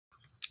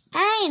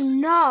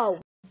Shane, no!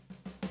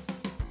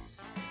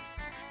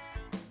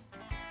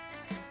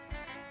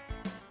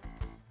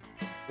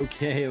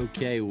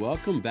 Okay.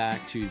 Welcome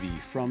back to the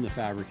From the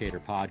Fabricator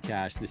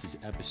Podcast. This is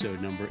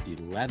episode number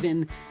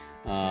 11.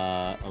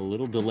 A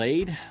little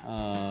delayed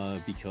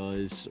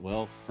because,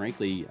 well,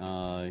 frankly,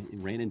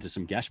 ran into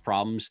some guest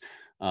problems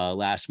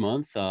last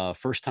month.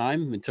 First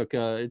time it took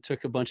a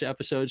bunch of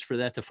episodes for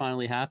that to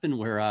finally happen,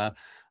 where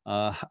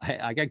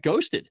I got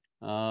ghosted,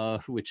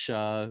 which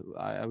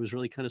I was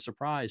really kind of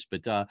surprised,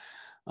 but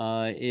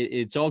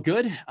it's all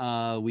good.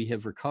 We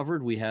have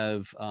recovered. We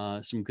have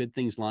some good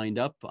things lined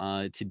up.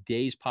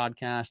 Today's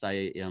podcast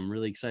I am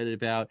really excited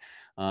about.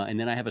 And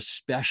then I have a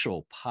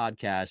special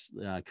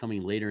podcast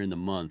coming later in the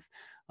month.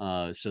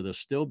 So there'll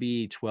still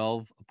be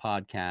 12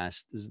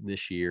 podcasts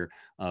this year.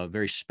 A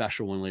very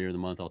special one later in the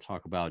month I'll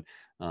talk about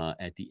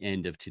at the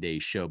end of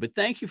today's show. But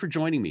thank you for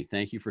joining me.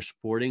 Thank you for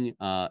supporting.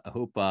 I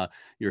hope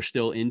you're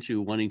still into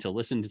wanting to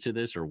listen to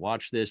this or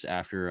watch this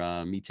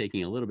after me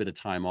taking a little bit of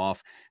time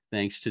off.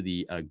 Thanks to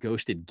the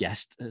ghosted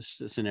guest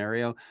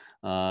scenario.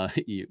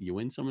 You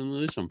win some and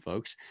lose some,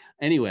 folks.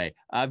 Anyway,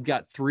 I've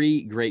got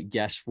 3 great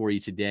guests for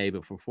you today.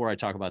 But before I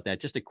talk about that,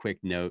 just a quick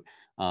note.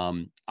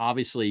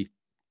 Obviously,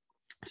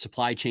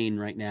 supply chain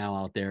right now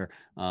out there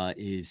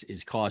is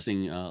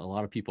causing a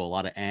lot of people a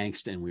lot of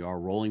angst, and we are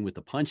rolling with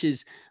the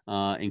punches,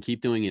 and keep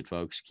doing it,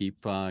 folks.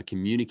 Keep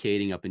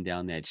communicating up and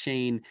down that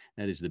chain.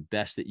 That is the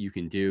best that you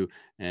can do,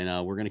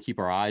 and we're going to keep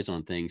our eyes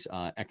on things.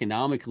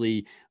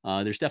 Economically,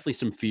 there's definitely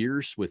some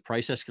fears with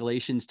price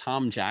escalations.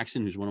 Tom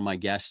Jackson, who's one of my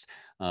guests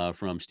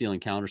from Steel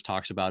Encounters,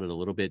 talks about it a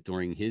little bit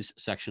during his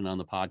section on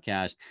the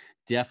podcast.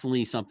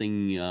 Definitely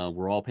something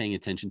we're all paying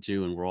attention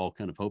to, and we're all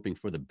kind of hoping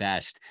for the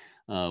best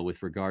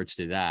with regards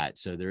to that.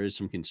 So there is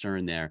some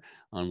concern there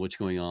on what's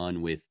going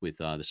on with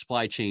the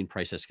supply chain,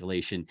 price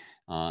escalation,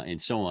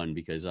 and so on,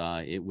 because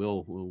it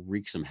will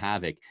wreak some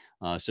havoc.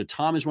 So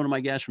Tom is one of my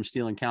guests from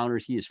Steel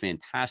Encounters. He is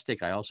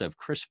fantastic. I also have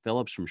Chris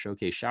Phillips from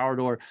Showcase Shower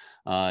Door.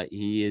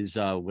 He is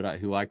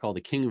who I call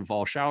the king of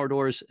all shower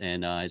doors.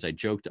 And as I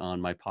joked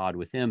on my pod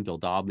with him, Bill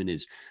Dobman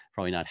is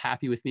probably not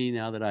happy with me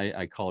now that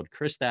I called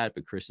Chris that,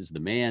 but Chris is the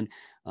man,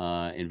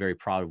 and very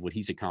proud of what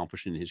he's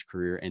accomplished in his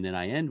career. And then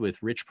I end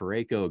with Rich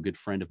Porayko, a good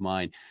friend of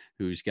mine,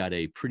 who's got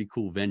a pretty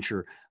cool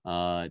venture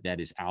that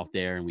is out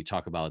there. And we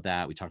talk about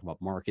that. We talk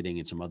about marketing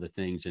and some other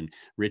things. And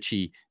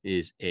Richie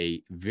is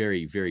a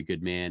very, very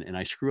good man. And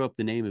I screw up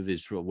the name of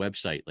his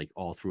website like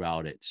all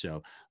throughout it.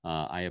 So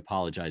I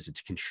apologize.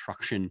 It's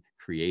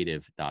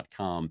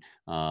constructioncreative.com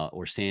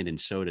or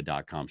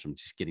sandandsoda.com. So I'm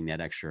just getting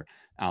that extra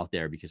out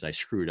there because I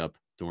screwed up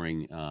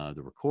during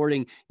the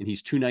recording, and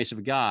he's too nice of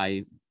a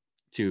guy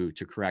to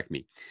correct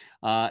me.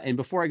 And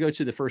before I go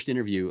to the first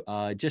interview,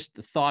 just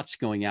the thoughts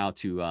going out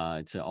to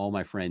all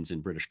my friends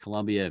in British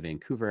Columbia,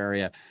 Vancouver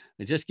area,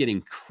 and just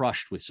getting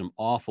crushed with some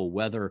awful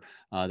weather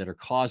that are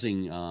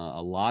causing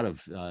a lot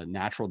of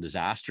natural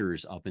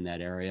disasters up in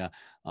that area.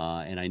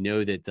 And I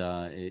know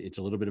that it's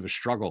a little bit of a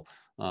struggle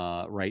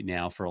right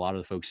now for a lot of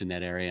the folks in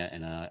that area.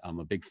 And I'm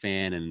a big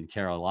fan and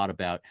care a lot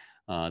about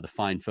the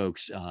fine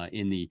folks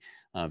in the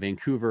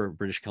Vancouver,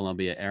 British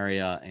Columbia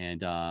area.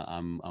 And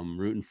I'm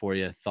rooting for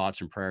you.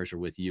 Thoughts and prayers are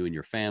with you and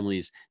your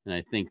families. And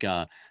I think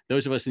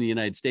those of us in the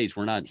United States,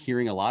 we're not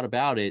hearing a lot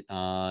about it.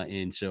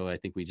 And so I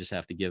think we just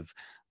have to give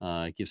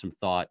some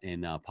thought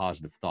and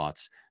positive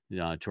thoughts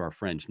to our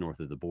friends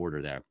north of the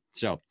border there.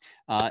 So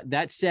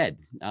that said,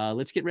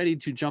 let's get ready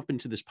to jump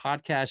into this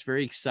podcast.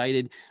 Very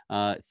excited.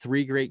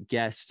 3 great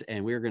guests,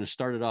 and we're going to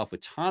start it off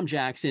with Tom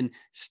Jackson,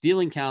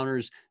 Steel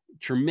Encounters.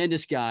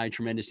 Tremendous guy,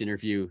 tremendous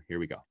interview. Here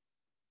we go.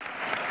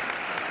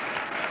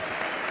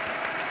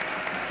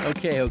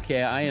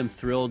 Okay. I am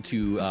thrilled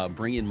to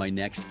bring in my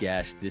next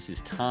guest. This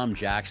is Tom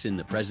Jackson,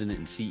 the president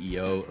and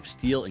CEO of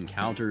Steel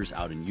Encounters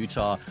out in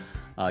Utah.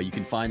 You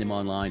can find them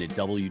online at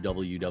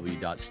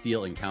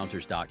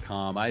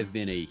www.steelencounters.com. I've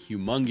been a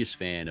humongous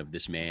fan of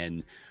this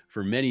man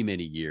for many,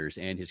 many years,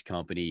 and his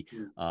company.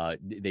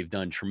 They've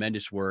done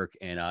tremendous work,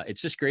 and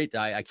it's just great.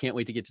 I can't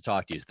wait to get to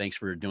talk to you. Thanks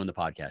for doing the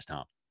podcast,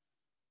 Tom.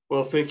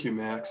 Well, thank you,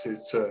 Max.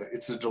 It's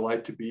a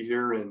delight to be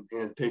here, and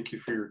thank you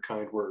for your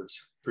kind words.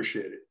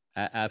 Appreciate it.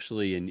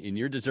 Absolutely. And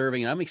you're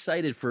deserving. And I'm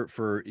excited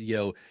for,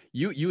 you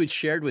had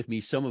shared with me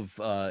some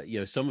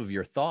of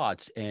your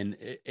thoughts, and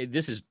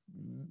this is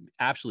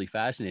absolutely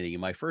fascinating.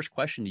 And my first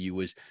question to you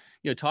was,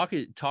 talk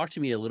to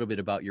me a little bit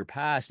about your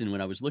past. And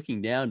when I was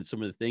looking down at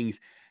some of the things,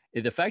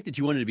 the fact that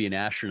you wanted to be an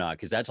astronaut,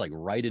 because that's like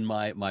right in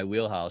my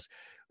wheelhouse.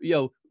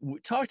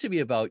 Talk to me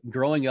about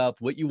growing up,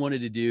 what you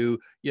wanted to do,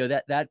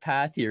 that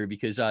path here,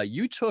 because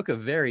you took a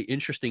very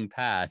interesting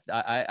path.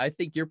 I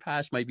think your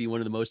past might be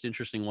one of the most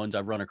interesting ones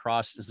I've run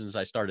across since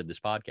I started this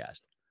podcast.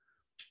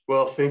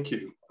 Well, thank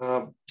you.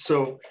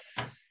 So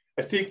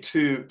I think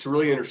to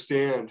really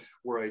understand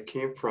where I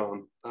came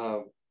from,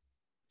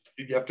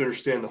 you have to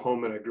understand the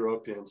home that I grew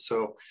up in.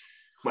 So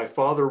my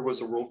father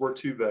was a World War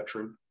II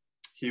veteran.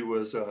 He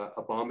was a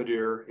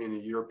bombardier in a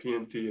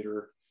European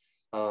theater.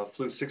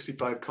 Flew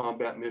 65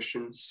 combat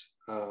missions.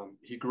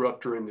 He grew up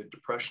during the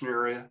Depression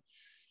era,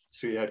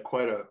 so he had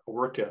quite a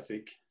work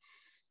ethic.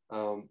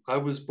 I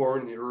was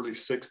born in the early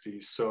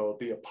 60s, so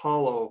the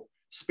Apollo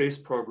space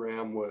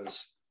program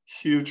was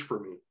huge for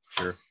me.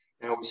 Sure.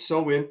 And I was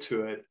so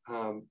into it.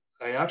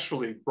 I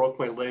actually broke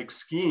my leg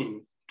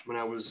skiing when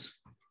I was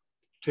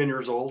 10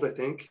 years old, I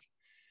think.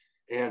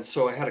 And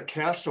so I had a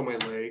cast on my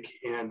leg,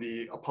 and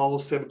the Apollo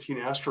 17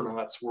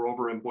 astronauts were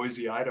over in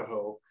Boise,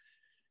 Idaho.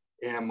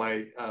 And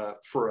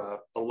for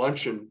a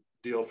luncheon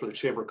deal for the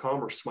Chamber of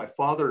Commerce, my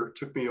father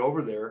took me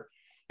over there,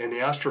 and the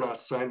astronauts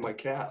signed my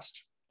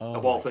cast,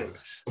 of all things,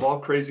 of all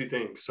crazy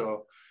things.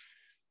 So,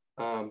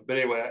 but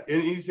anyway,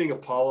 anything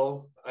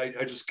Apollo,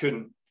 I just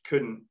couldn't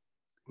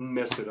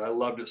miss it. I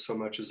loved it so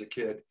much as a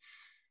kid.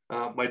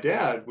 My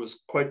dad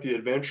was quite the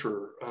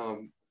adventurer.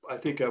 I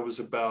think I was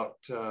about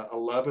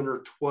 11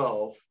 or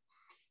 12.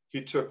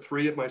 He took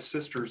 3 of my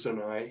sisters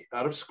and I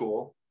out of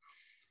school,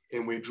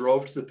 and we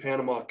drove to the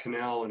Panama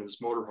Canal in his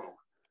motorhome.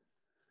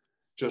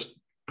 Just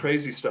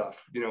crazy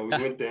stuff. We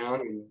went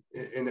down,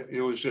 and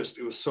it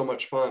was so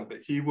much fun. But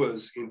he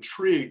was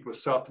intrigued with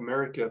South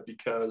America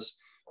because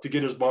to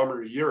get his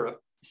bomber to Europe,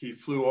 he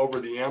flew over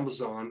the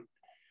Amazon,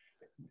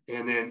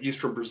 and then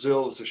Eastern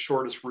Brazil is the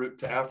shortest route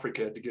to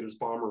Africa to get his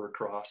bomber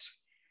across.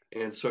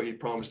 And so he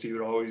promised he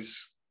would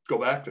always go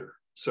back there.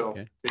 So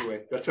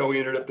anyway, that's how we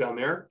ended up down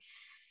there.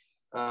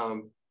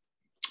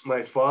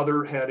 My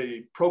father had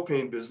a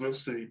propane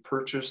business that he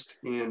purchased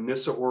in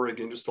Nissa,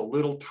 Oregon, just a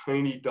little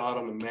tiny dot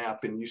on the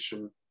map in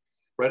Eastern,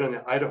 right on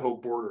the Idaho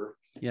border.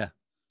 Yeah.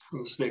 In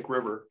the Snake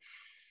River.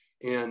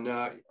 And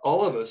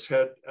all of us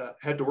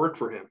had to work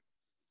for him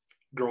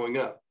growing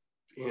up.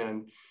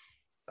 And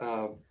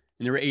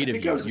there were 8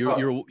 of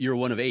you. You're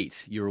one of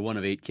 8. You were one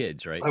of 8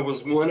 kids, right? I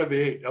was one of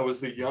 8. I was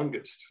the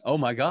youngest. Oh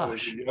my gosh. I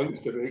was the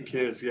youngest of 8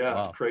 kids. Yeah.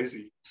 Wow.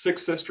 Crazy.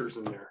 6 sisters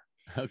in there.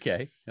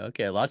 Okay.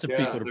 Lots of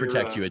people to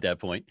protect you at that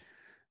point.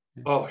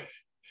 Oh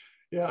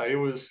yeah. It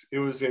was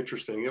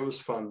interesting. It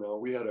was fun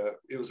though.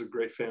 It was a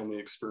great family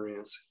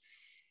experience.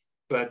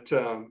 But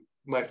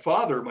my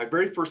father, my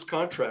very first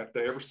contract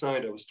I ever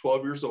signed, I was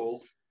 12 years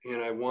old,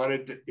 and I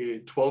wanted a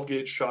 12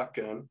 gauge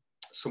shotgun.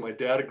 So my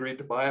dad agreed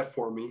to buy it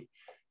for me.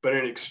 But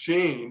in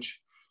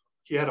exchange,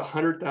 he had a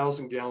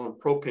 100,000 gallon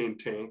propane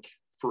tank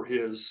for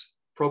his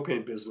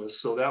propane business.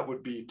 So that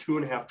would be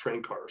 2.5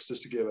 train cars,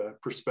 just to give a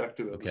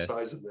perspective of the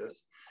size of this.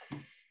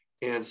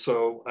 And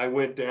so I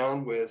went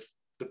down with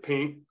the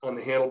paint on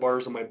the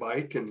handlebars of my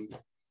bike and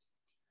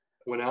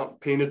went out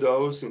and painted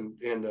those, and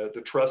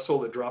the trestle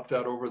that dropped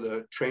out over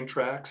the train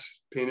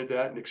tracks, painted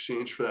that in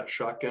exchange for that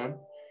shotgun.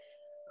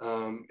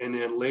 And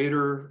then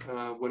later,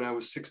 when I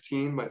was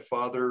 16, my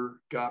father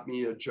got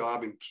me a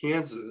job in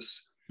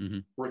Kansas,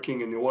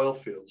 working in the oil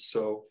fields.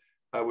 So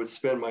I would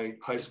spend my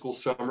high school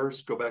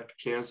summers, go back to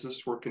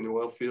Kansas, work in the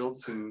oil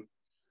fields, and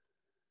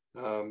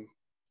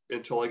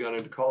until I got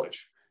into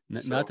college.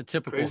 Not the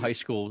typical high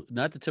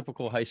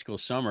school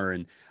summer.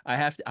 And I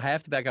have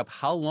to back up.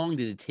 How long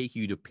did it take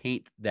you to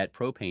paint that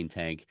propane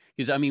tank?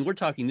 Because I mean, we're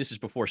talking, this is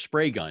before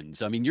spray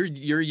guns. I mean,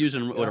 you're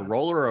using a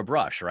roller or a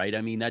brush, right?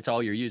 I mean, that's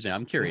all you're using.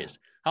 I'm curious.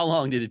 How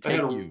long did it take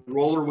you? I had a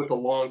roller with a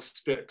long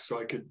stick, so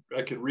I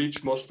could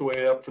reach most of the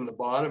way up from the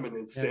bottom and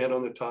then stand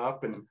on the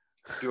top and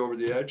do over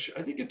the edge.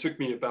 I think it took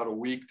me about a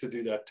week to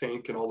do that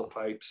tank and all the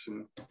pipes,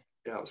 and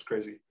yeah, it was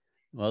crazy.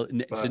 Well,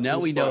 so now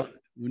we know.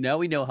 Now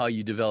we know how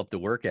you developed the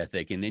work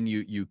ethic, and then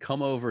you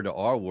come over to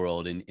our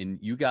world, and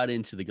you got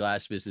into the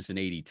glass business in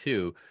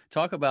 '82.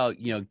 Talk about,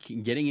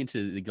 getting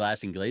into the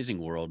glass and glazing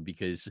world,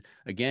 because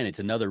again, it's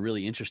another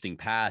really interesting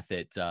path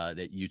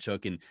that you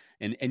took, and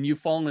you've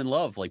fallen in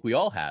love, like we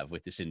all have,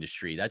 with this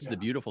industry. That's the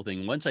beautiful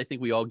thing. Once I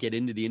think we all get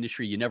into the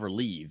industry, you never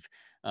leave,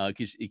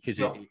 because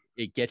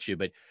it gets you.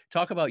 But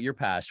talk about your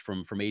past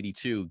from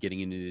 '82, getting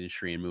into the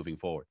industry and moving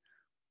forward.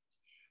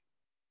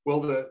 Well,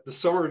 the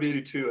summer of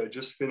 '82, I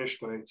just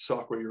finished my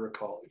sophomore year of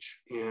college,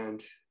 and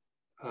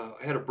I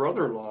had a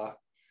brother-in-law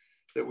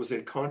that was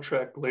a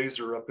contract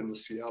glazer up in the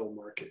Seattle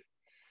market.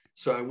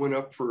 So I went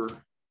up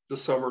for the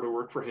summer to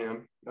work for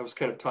him. I was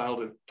kind of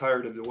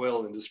tired of the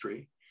oil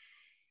industry,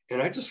 and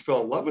I just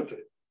fell in love with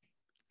it.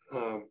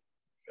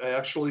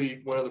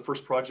 One of the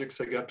first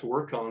projects I got to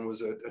work on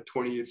was a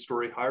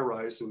 28-story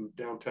high-rise in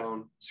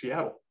downtown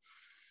Seattle.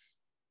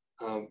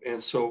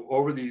 And so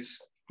over these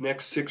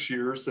next 6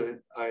 years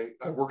that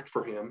I worked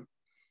for him,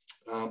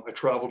 I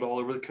traveled all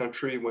over the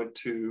country, went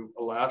to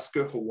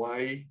Alaska,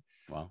 Hawaii,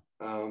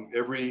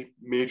 every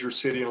major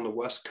city on the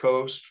West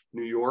Coast,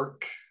 New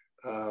York,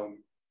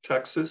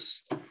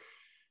 Texas.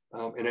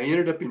 And I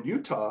ended up in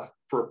Utah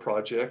for a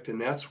project,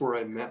 and that's where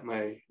I met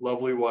my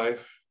lovely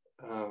wife,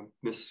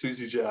 Miss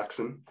Susie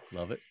Jackson.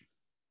 Love it.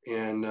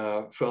 And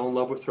fell in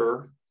love with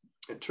her.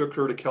 I took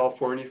her to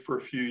California for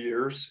a few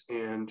years,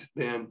 and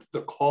then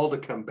the call to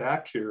come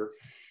back here.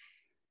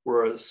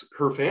 Whereas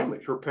her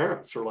family, her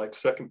parents are like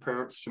second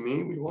parents to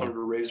me. We wanted to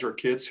raise our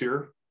kids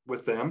here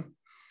with them.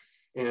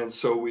 And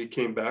so we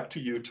came back to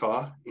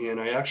Utah, and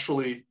I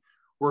actually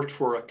worked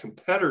for a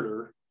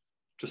competitor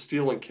to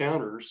Steel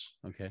Encounters.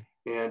 Okay.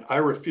 And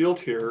Ira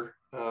Field here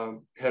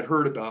had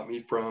heard about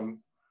me from,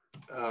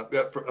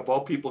 of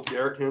all people,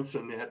 Garrett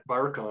Henson at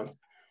Viricon.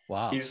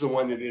 Wow. He's the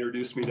one that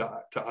introduced me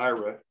to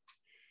Ira.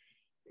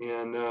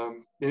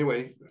 And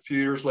anyway, a few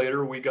years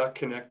later, we got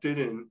connected,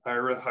 and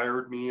Ira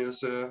hired me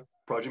as a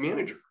project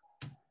manager.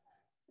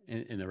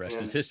 And the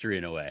rest is history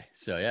in a way.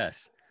 So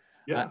yes.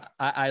 Yeah.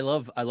 I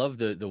love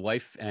the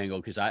wife angle,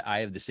 because I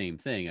have the same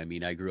thing. I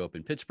mean, I grew up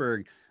in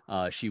Pittsburgh.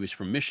 She was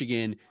from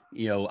Michigan.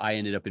 You know, I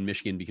ended up in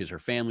Michigan because her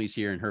family's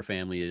here, and her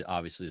family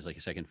obviously is like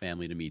a second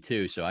family to me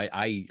too. So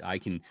I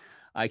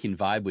can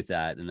vibe with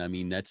that. And I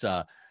mean, that's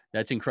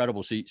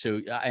incredible.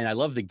 And I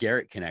love the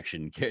Garrett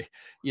connection.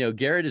 You know,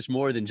 Garrett is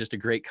more than just a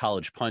great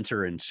college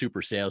punter and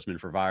super salesman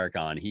for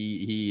Viracon.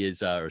 He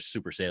is a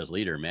super sales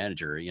leader,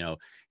 manager. You know,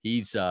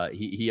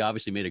 he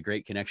obviously made a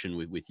great connection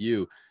with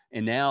you.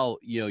 And now,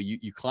 you know,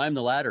 you climb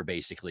the ladder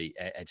basically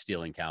at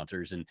Steel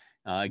Encounters. And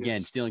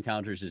again, Yes. Steel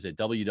Encounters is at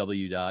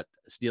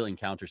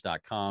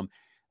www.steelencounters.com.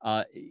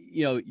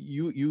 You know,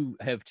 you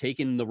have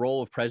taken the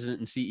role of president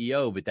and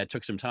CEO, but that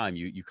took some time.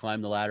 You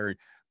climbed the ladder,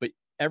 but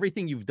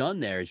everything you've done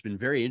there has been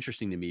very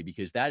interesting to me,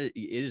 because it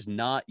is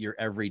not your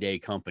everyday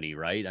company,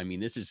 right? I mean,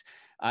 this is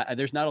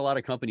there's not a lot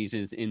of companies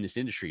in this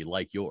industry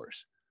like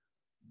yours.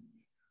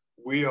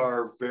 We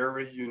are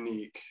very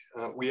unique.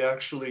 We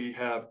actually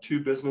have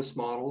two business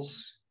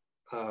models.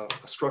 A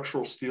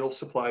structural steel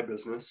supply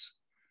business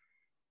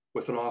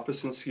with an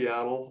office in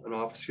Seattle, an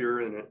office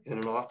here, and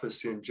an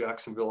office in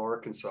Jacksonville,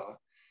 Arkansas.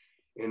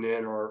 And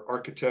then our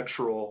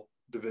architectural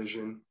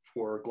division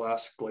for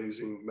glass,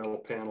 glazing, metal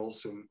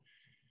panels,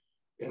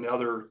 and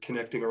other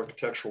connecting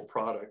architectural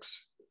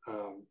products.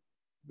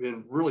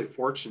 Been really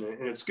fortunate.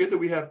 And it's good that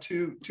we have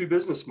two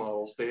business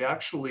models. They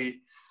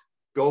actually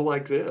go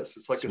like this.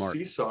 It's like Smart. a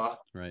seesaw.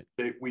 Right.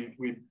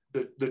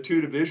 The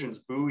two divisions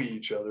buoy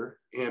each other,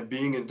 and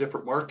being in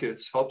different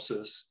markets helps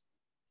us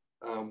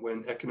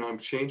when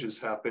economic changes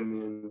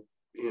happen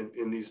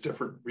in these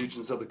different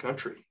regions of the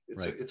country.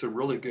 It's a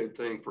really good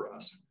thing for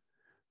us.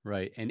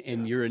 Right.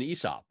 And you're an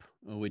ESOP,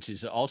 which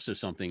is also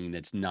something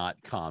that's not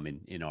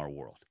common in our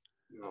world.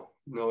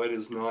 No, it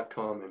is not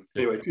common.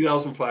 Anyway,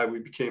 2005, we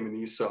became an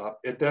ESOP.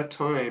 At that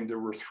time, there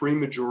were 3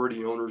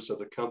 majority owners of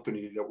the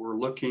company that were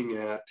looking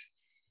at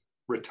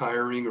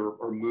retiring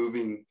or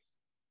moving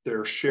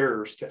their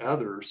shares to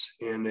others.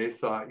 And they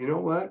thought, you know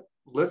what,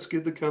 let's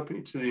give the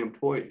company to the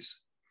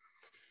employees.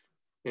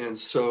 And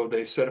so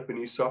they set up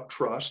an ESOP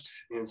trust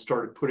and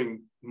started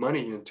putting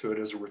money into it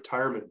as a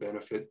retirement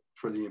benefit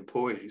for the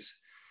employees,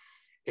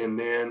 and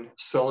then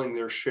selling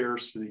their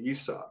shares to the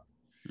ESOP.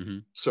 Mm-hmm.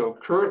 So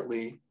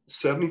currently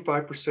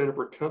 75% of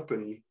our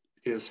company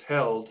is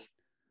held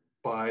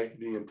by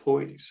the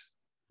employees.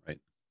 Right.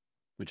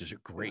 Which is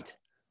great,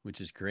 Yeah,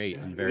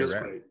 and very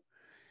rare. Great.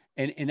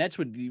 And that's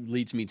what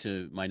leads me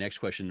to my next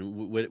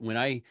question. When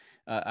I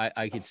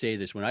could say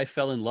this, when I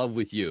fell in love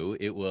with you,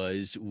 it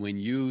was when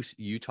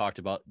you talked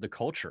about the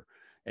culture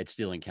at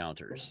Steel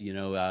Encounters. You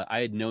know,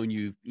 I had known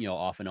you, you know,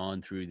 off and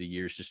on through the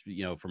years, just,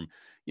 you know, from,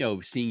 you know,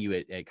 seeing you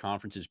at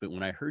conferences. But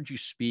when I heard you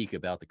speak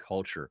about the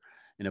culture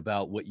and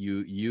about what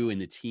you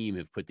and the team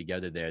have put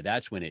together there,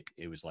 that's when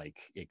it was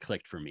like, it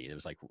clicked for me. It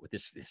was like,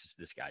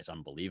 this guy's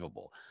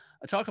unbelievable.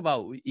 I talk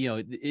about, you know,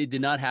 it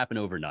did not happen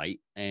overnight,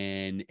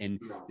 and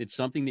No. it's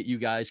something that you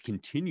guys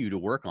continue to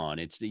work on.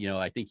 It's, you know,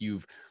 I think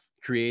you've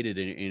created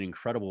an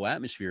incredible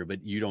atmosphere,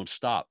 but you don't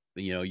stop.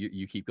 You know,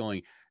 you keep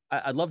going.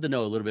 I'd love to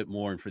know a little bit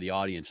more, and for the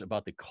audience,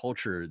 about the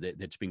culture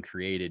that's been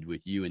created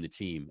with you and the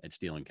team at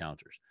Steel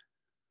Encounters.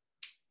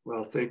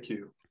 Well, thank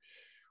you.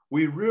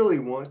 We really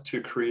want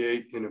to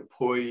create an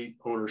employee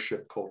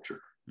ownership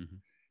culture. Mm-hmm.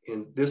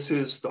 And this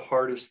is the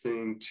hardest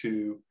thing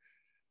to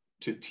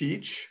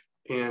teach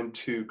and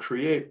to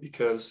create,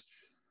 because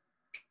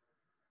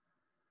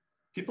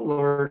people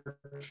aren't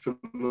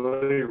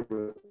familiar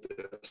with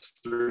this.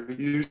 They're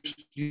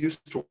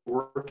used to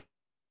working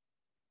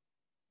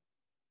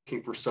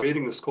for something.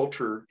 Creating this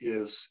culture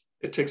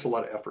it takes a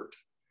lot of effort,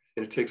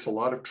 and it takes a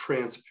lot of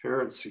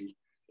transparency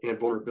and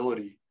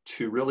vulnerability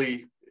to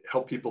really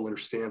help people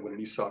understand what an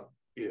ESOP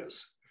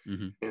is.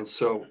 Mm-hmm. And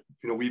so,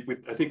 you know,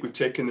 I think we've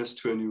taken this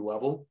to a new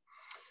level.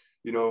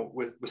 You know,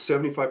 with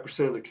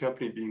 75% of the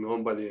company being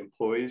owned by the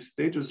employees,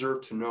 they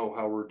deserve to know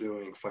how we're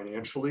doing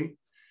financially.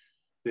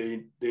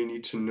 They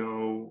need to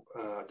know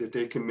that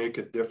they can make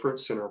a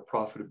difference in our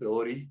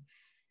profitability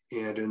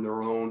and in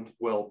their own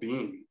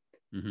well-being.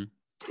 Mm-hmm.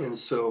 And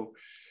so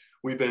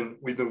we've been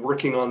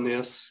working on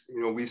this.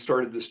 You know, we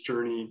started this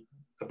journey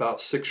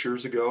about 6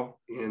 years ago,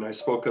 and I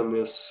spoke on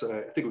this,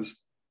 I think it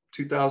was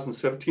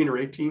 2017 or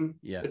 18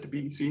 at the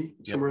BEC,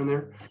 somewhere in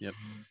there. Yep.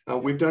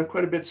 We've done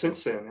quite a bit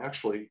since then,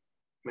 actually,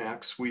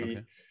 Max.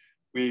 We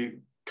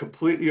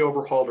completely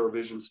overhauled our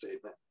vision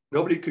statement.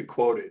 Nobody could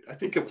quote it. I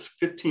think it was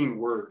 15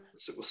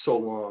 words. It was so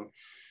long.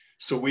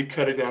 So we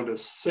cut it down to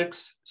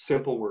 6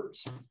 simple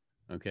words.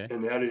 Okay.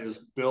 And that is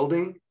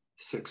building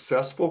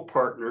successful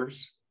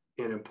partners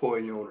and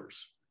employee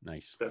owners.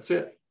 Nice. That's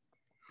it.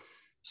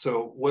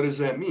 So what does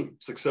that mean?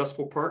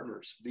 Successful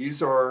partners.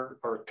 These are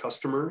our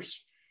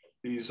customers.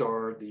 These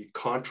are the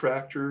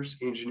contractors,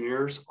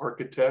 engineers,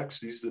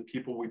 architects. These are the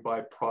people we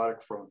buy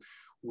product from.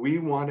 We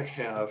want to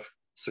have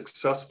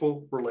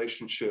successful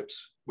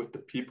relationships with the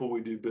people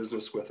we do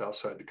business with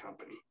outside the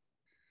company.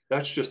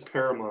 That's just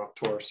paramount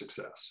to our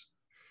success.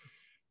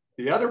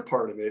 The other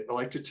part of it, I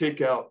like to take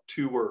out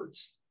 2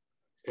 words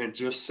and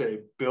just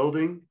say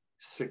building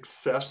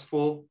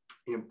successful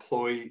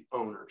employee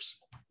owners.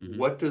 Mm-hmm.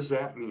 What does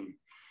that mean?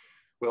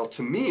 Well,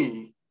 to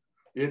me,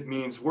 it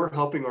means we're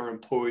helping our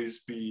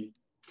employees be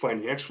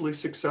financially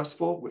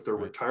successful with their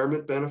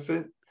retirement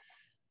benefit,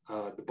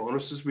 the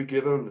bonuses we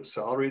give them, the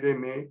salary they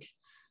make.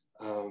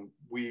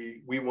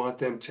 We want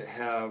them to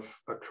have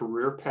a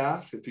career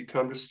path. If you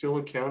come to Steel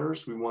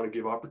Encounters, we want to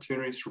give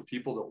opportunities for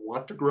people that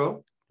want to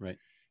grow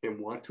and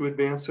want to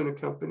advance in a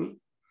company.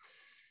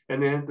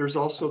 And then there's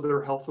also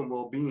their health and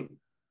well-being,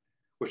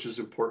 which is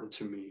important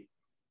to me.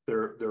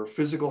 Their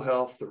physical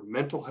health, their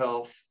mental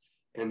health,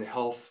 and the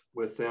health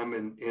with them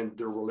and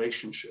their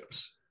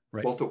relationships,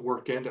 both at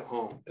work and at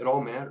home. It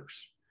all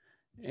matters.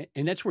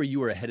 And that's where you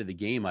were ahead of the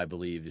game, I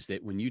believe, is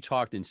that when you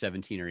talked in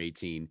 17 or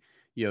 18,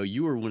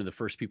 you were one of the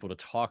first people to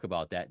talk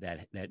about that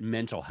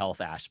mental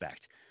health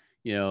aspect,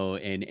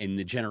 and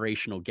the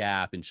generational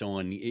gap and so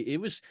on. It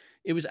was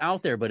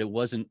out there, but it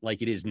wasn't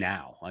like it is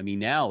now. I mean,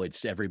 now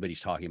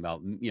everybody's talking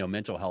about,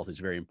 mental health is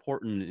very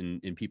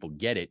important and people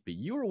get it, but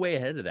you were way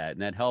ahead of that,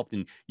 and that helped.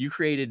 And you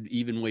created,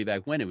 even way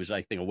back when, it was,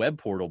 I think, a web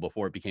portal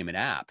before it became an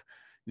app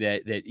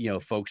that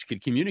folks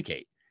could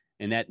communicate,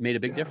 and that made a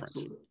big difference.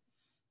 Absolutely.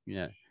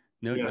 Yeah,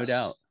 no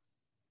doubt.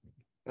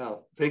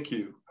 Oh, thank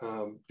you.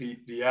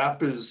 The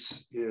app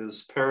is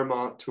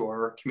paramount to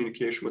our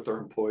communication with our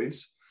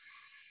employees.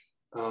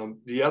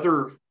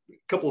 The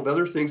couple of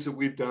other things that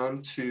we've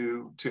done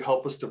to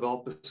help us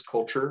develop this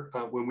culture,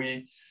 when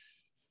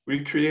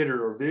we created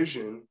our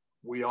vision,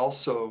 we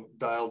also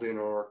dialed in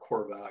on our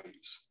core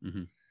values.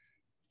 Mm-hmm.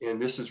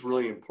 And this is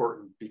really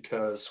important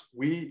because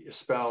we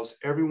espouse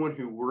everyone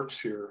who works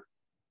here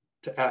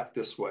to act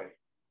this way.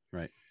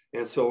 Right.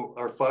 And so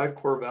our 5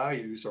 core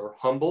values are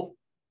humble,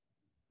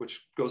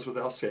 which goes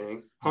without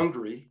saying,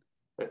 hungry,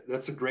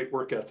 that's a great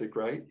work ethic,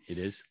 right? It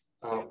is.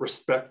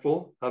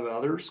 Respectful of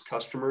others,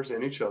 customers,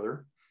 and each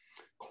other.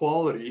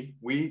 Quality,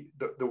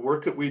 the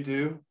work that we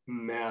do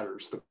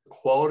matters. The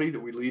quality that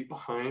we leave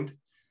behind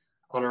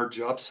on our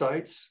job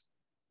sites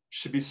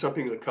should be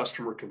something the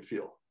customer can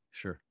feel.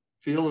 Sure.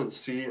 Feel and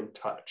see and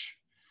touch.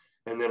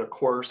 And then, of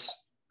course,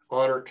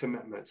 honor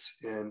commitments.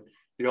 And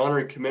the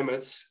honoring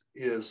commitments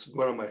is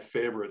one of my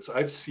favorites.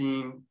 I've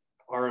seen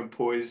our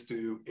employees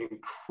do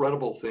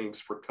incredible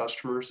things for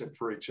customers and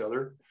for each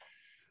other,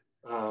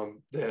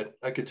 that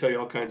I could tell you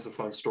all kinds of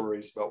fun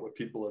stories about what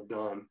people have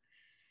done.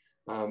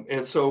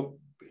 And so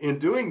in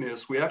doing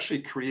this, we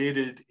actually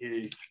created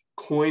a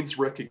coins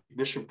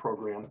recognition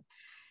program.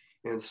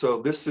 And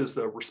so this is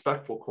the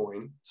respectful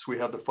coin. So we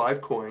have the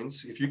 5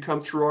 coins. If you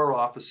come through our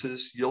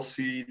offices, you'll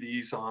see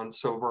these on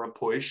some of our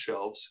employees'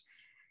 shelves.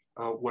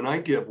 When I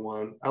give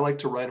one, I like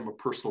to write them a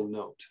personal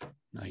note.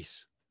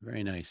 Nice.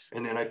 Very nice.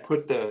 And then I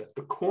put the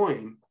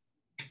coin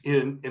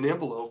in an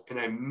envelope and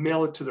I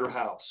mail it to their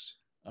house.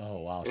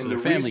 Oh, wow. And so the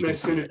reason I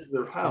send it to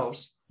their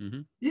house,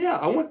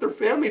 I want their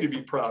family to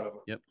be proud of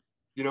them. Yep.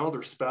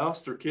 Their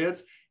spouse, their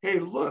kids. Hey,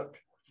 look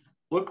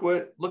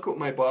what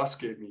my boss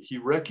gave me. He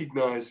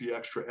recognized the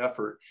extra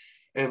effort.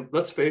 And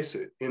let's face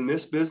it, in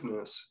this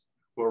business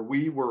where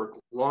we work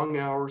long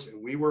hours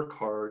and we work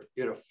hard,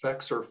 it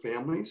affects our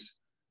families.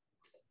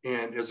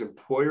 And as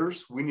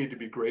employers, we need to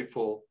be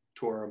grateful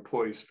to our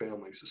employees'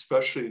 families,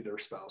 especially their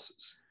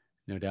spouses.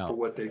 No doubt. For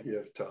what they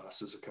give to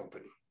us as a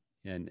company.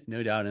 And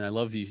no doubt. And I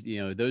love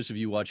those of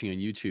you watching on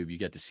YouTube, you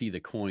get to see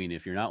the coin.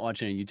 If you're not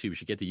watching on YouTube, you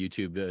should get the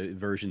YouTube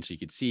version so you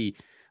could see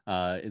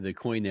the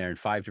coin there, and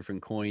 5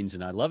 different coins.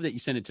 And I love that you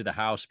send it to the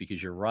house,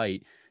 because you're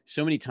right.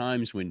 So many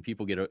times when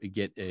people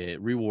get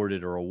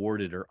rewarded or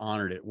awarded or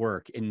honored at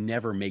work, it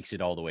never makes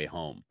it all the way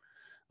home.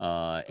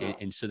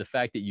 And so the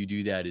fact that you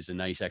do that is a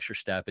nice extra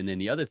step. And then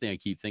the other thing I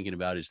keep thinking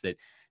about is that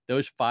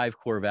those 5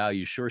 core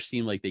values sure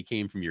seem like they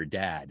came from your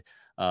dad.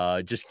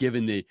 Just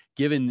given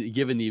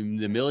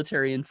the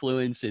military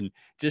influence and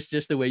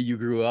just the way you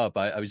grew up.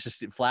 I was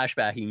just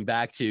flashbacking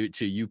back to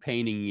you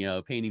painting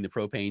the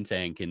propane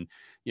tank, and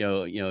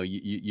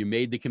you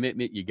made the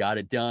commitment, you got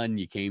it done,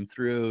 you came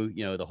through,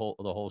 the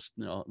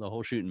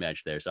whole shooting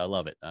match there. So I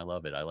love it. I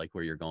like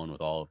where you're going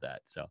with all of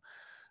that. So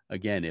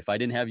again, if I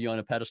didn't have you on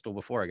a pedestal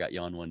before, I got you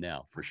on one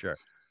now for sure.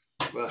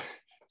 Well,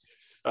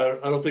 I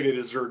don't think I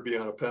deserve to be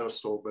on a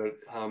pedestal, but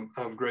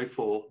I'm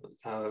grateful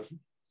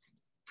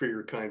for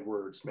your kind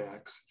words,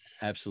 Max.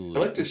 Absolutely.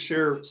 I'd like to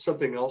share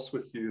something else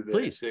with you that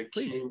please.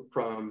 Came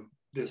from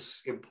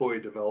this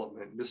employee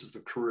development. This is the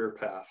career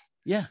path.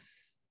 Yeah.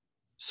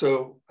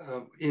 So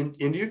in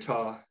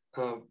Utah,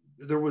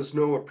 there was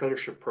no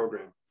apprenticeship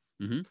program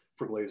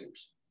for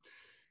glazers.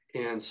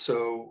 And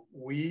so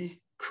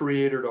we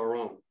created our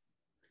own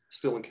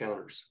Steel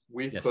Encounters.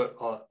 We put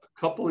a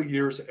couple of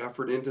years of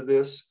effort into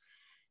this.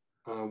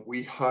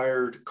 We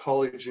hired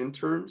college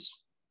interns.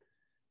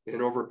 And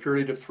over a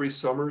period of 3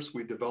 summers,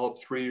 we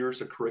developed 3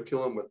 years of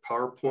curriculum with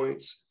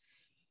PowerPoints,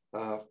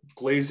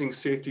 glazing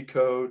safety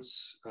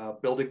codes,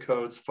 building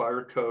codes,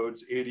 fire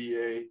codes,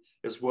 ADA,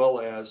 as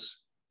well as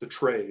the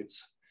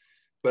trades.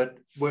 But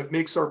what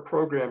makes our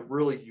program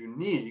really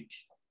unique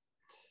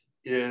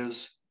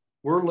is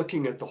we're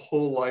looking at the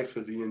whole life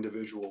of the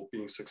individual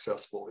being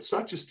successful. It's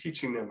not just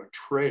teaching them a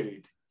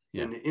trade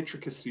and the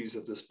intricacies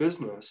of this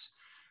business.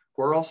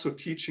 We're also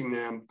teaching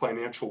them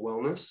financial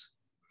wellness.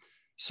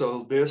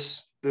 So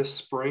this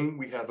spring,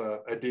 we have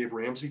a Dave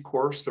Ramsey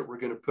course that we're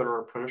going to put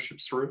our apprenticeship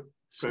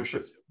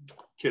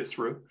kids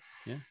through.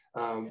 Yeah.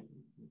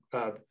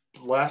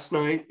 Last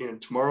night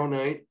and tomorrow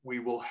night, we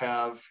will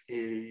have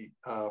a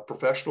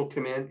professional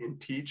come in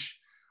and teach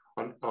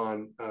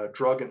on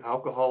drug and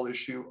alcohol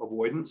issue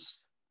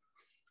avoidance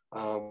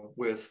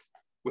with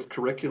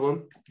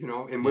curriculum.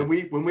 And when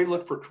we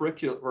look for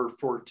curriculum or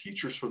for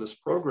teachers for this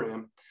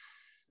program,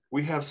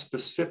 we have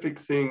specific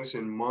things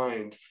in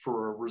mind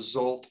for a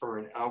result or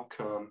an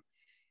outcome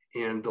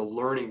and the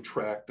learning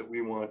track that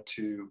we want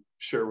to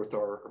share with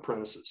our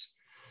apprentices.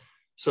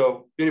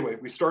 So anyway,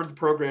 we started the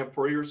program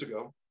 4 years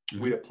ago.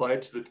 Mm-hmm. We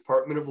applied to the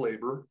Department of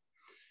Labor,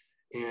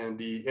 and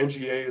the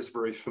NGA is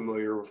very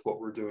familiar with what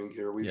we're doing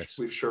here.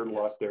 We've shared a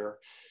lot there.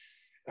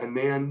 And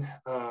then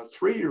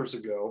 3 years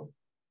ago,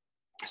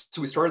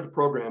 so we started the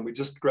program. We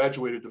just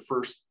graduated the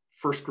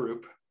first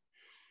group.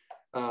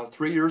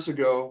 3 years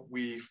ago,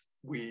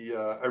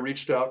 I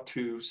reached out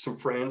to some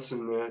friends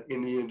in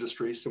the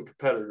industry, some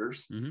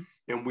competitors, mm-hmm.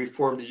 and we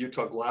formed the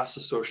Utah Glass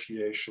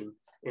Association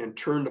and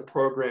turned the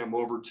program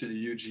over to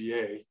the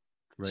UGA,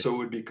 so it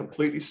would be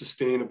completely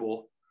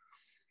sustainable.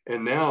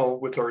 And now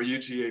with our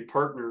UGA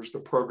partners, the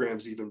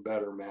program's even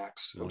better,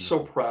 Max. Wonderful. I'm so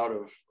proud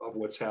of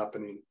what's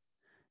happening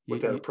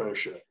with that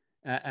apprenticeship.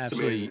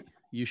 Absolutely.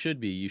 You should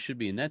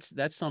be. And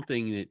that's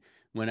something that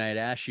when I had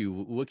asked you,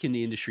 what can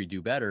the industry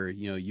do better?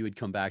 You would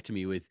come back to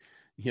me with,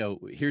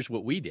 here's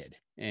what we did.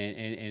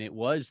 And it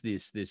was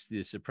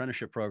this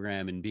apprenticeship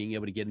program and being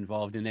able to get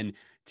involved and then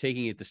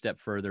taking it the step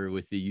further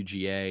with the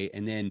UGA.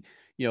 And then,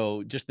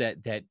 just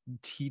that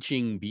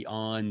teaching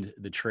beyond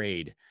the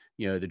trade,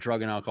 the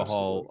drug and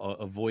alcohol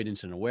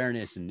avoidance and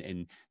awareness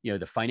and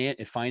the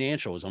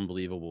financial is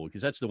unbelievable,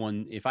 because that's the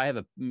one. If I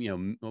have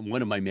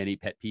one of my many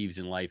pet peeves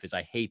in life is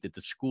I hate that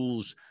the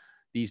schools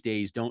these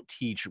days don't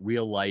teach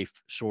real life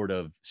sort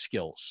of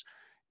skills.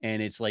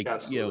 And it's like,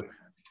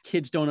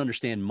 kids don't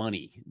understand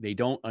money. They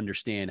don't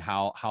understand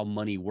how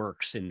money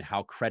works and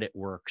how credit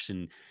works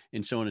and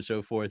so on and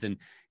so forth. And,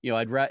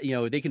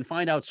 they can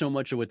find out so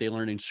much of what they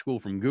learn in school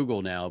from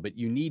Google now, but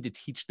you need to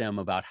teach them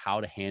about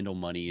how to handle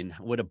money and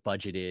what a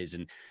budget is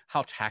and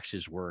how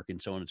taxes work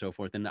and so on and so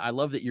forth. And I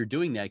love that you're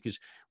doing that, because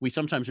we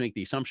sometimes make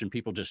the assumption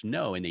people just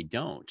know, and they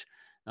don't.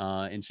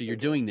 And so you're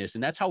doing this,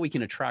 and that's how we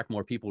can attract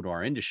more people to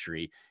our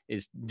industry,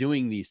 is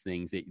doing these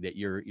things that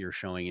you're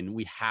showing. And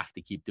we have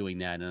to keep doing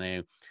that. And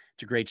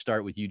it's a great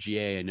start with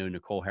UGA. I know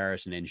Nicole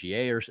Harris and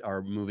NGA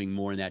are moving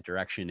more in that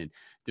direction and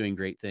doing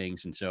great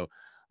things. And so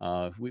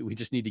we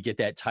just need to get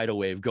that tidal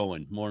wave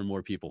going, more and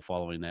more people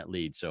following that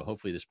lead. So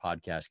hopefully this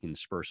podcast can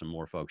spur some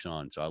more folks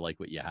on. So I like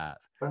what you have.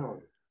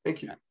 Oh,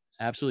 thank you.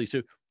 Absolutely.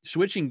 So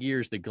switching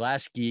gears, the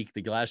glass geek,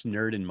 the glass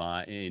nerd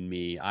in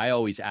me, I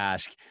always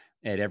ask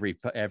at every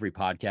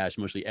podcast,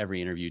 mostly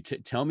every interview,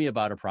 tell me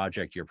about a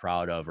project you're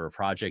proud of, or a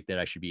project that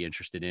I should be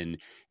interested in.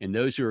 And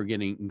those who are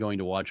going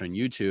to watch on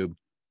YouTube,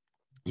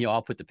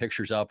 I'll put the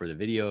pictures up or the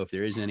video, if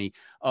there is any,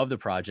 of the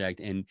project.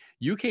 And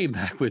you came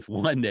back with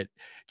one that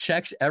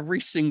checks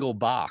every single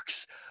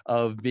box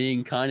of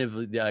being kind of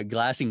a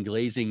glass and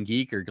glazing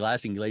geek or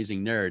glass and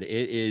glazing nerd.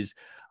 It is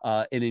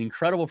an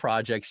incredible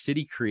project,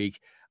 City Creek.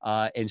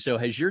 And so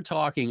as you're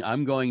talking,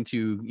 I'm going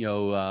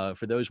to,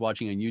 for those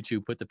watching on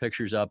YouTube, put the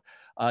pictures up.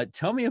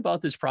 Tell me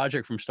about this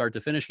project from start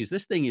to finish, because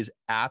this thing is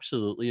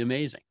absolutely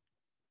amazing.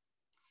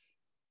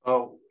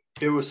 Oh,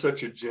 it was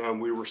such a gem.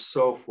 We were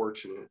so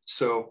fortunate.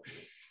 So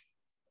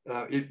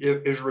as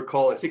you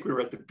recall, I think we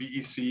were at the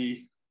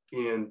BEC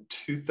in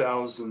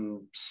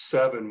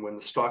 2007 when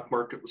the stock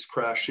market was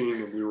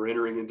crashing and we were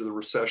entering into the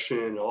recession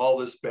and all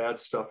this bad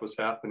stuff was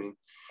happening.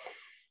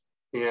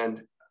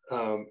 And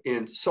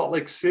in Salt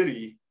Lake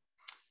City,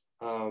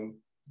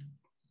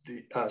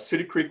 the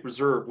City Creek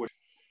Reserve, which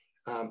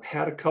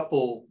had a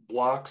couple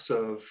blocks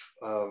of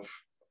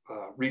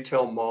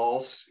retail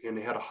malls, and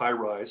they had a high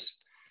rise,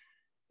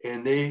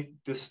 and they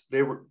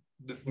were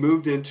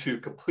moved into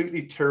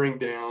completely tearing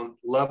down,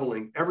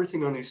 leveling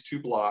everything on these two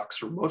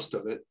blocks, or most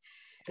of it,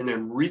 and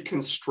then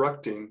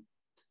reconstructing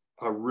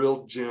a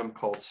real gem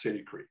called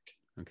City Creek.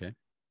 Okay.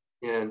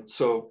 And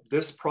so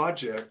this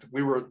project,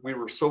 we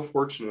were so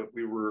fortunate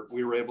we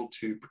were able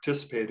to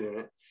participate in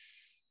it.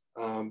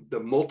 The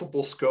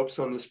multiple scopes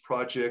on this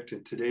project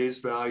in today's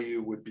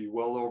value would be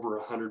well over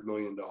 $100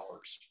 million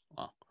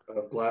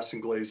of glass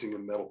and glazing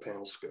and metal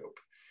panel scope.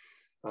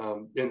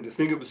 And the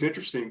thing that was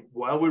interesting,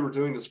 while we were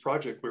doing this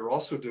project, we were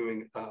also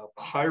doing a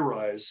high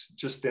rise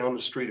just down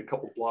the street, a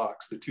couple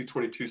blocks, the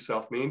 222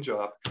 South Main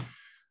job,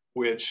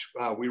 which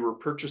we were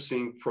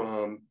purchasing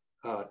from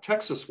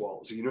Texas Wall,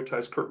 it's a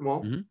unitized curtain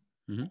wall. Mm-hmm.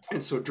 Mm-hmm.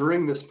 And so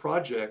during this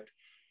project,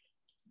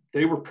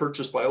 they were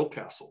purchased by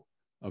Oldcastle.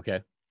 Okay.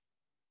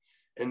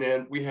 And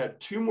then we had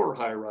two more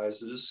high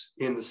rises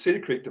in the City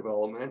Creek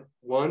development.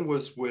 One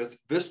was with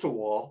Vista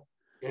Wall,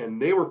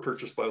 and they were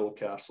purchased by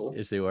Oldcastle.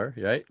 Yes, they were,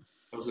 right?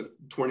 That was a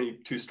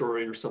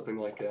 22-story or something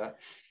like that.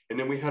 And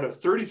then we had a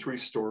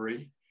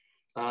 33-story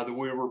that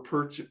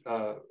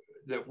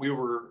we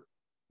were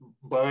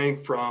buying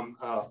from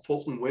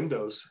Fulton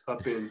Windows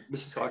up in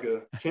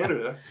Mississauga,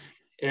 Canada,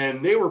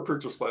 and they were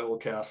purchased by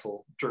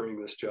Oldcastle during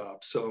this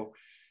job. So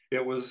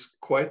it was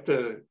quite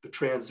the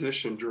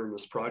transition during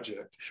this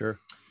project. Sure.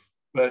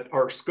 But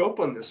our scope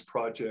on this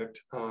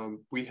project,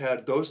 we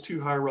had those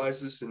 2 high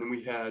rises, and then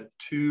we had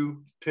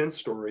 2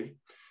 10-story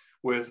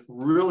with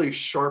really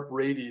sharp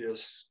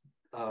radius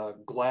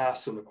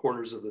glass in the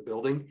corners of the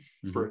building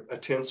for a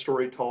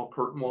 10-story tall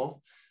curtain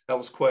wall.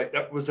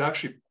 That was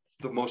actually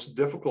the most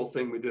difficult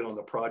thing we did on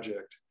the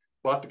project.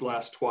 Bought the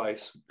glass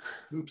twice.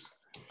 Oops.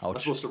 I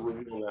was supposed to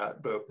reveal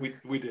that, but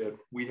we did.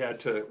 We had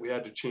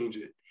to change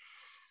it.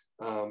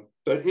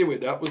 But anyway,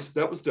 that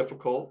was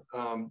difficult.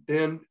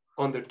 Then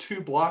on the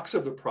 2 blocks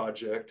of the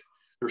project,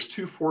 there's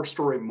 2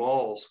 4-story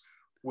malls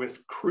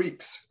with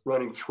creeks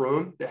running through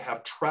them that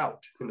have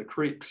trout in the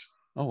creeks.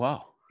 Oh,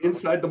 wow.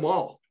 Inside the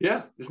mall.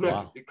 Yeah. Isn't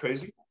that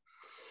crazy?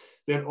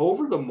 Then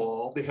over the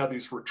mall, they have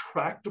these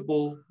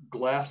retractable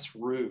glass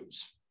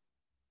roofs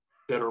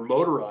that are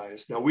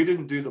motorized. Now, we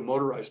didn't do the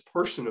motorized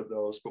portion of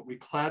those, but we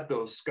clad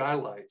those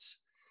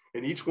skylights.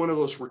 And each one of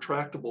those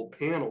retractable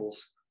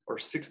panels are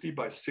 60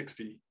 by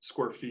 60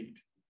 square feet.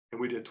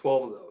 And we did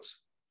 12 of those.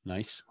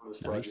 Nice. On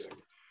this project.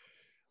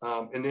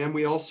 And then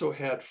we also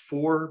had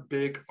 4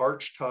 big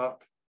archtop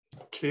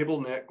cable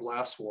net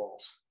glass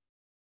walls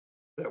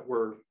that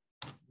were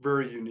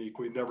very unique.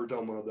 We'd never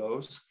done one of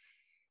those.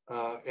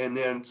 And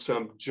then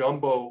some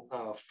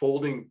jumbo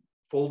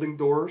folding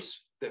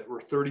doors that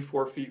were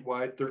 34 feet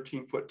wide,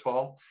 13 foot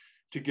tall,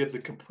 to give the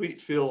complete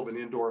feel of an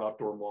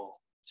indoor-outdoor mall.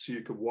 So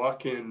you could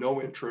walk in, no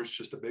entrance,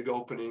 just a big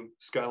opening,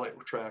 skylight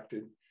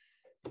retracted.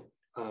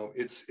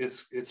 It's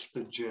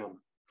the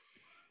gym.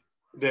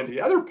 Then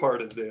the other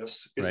part of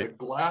this is a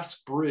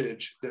glass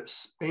bridge that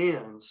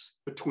spans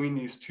between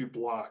these 2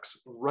 blocks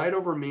right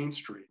over Main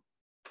Street.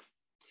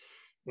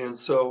 And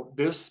so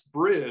this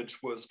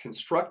bridge was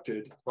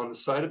constructed on the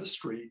side of the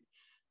street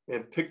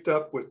and picked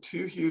up with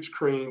 2 huge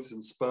cranes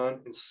and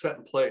spun and set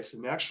in place.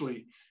 And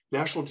actually,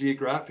 National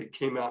Geographic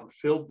came out and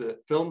filmed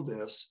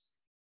this,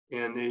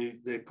 and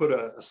they put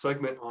a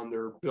segment on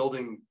their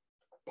building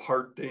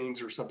part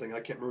things or something. I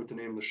can't remember what the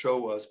name of the show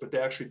was, but they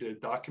actually did a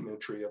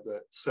documentary of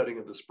the setting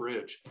of this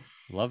bridge.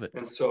 Love it.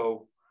 And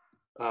so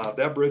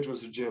that bridge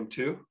was a gym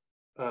too.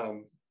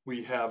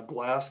 We have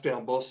glass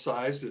down both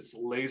sides. It's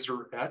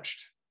laser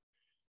etched.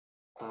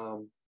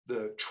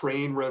 The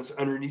train runs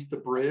underneath the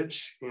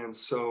bridge. And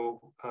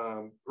so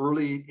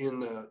early in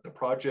the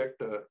project,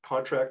 the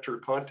contractor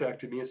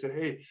contacted me and said,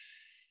 hey,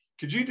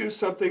 could you do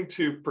something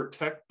to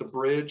protect the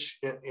bridge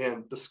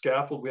and the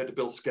scaffold? We had to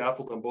build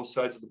scaffold on both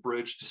sides of the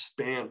bridge to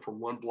span from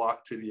one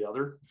block to the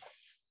other.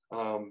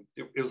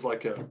 It was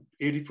like a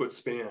 80-foot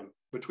span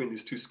between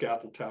these 2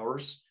 scaffold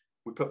towers.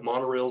 We put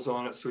monorails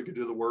on it so we could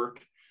do the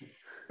work.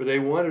 But they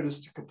wanted us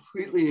to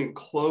completely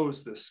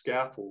enclose this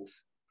scaffold.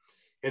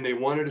 And they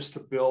wanted us to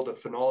build a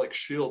phenolic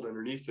shield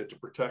underneath it to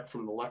protect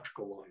from the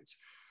electrical lines.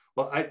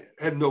 Well, I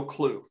had no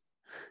clue.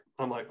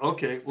 I'm like,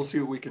 okay, we'll see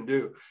what we can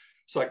do.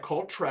 So I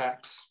called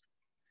Trax,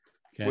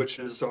 which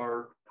is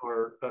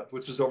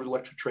which is over the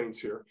electric trains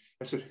here.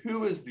 I said,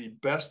 who is the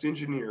best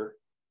engineer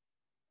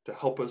to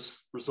help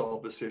us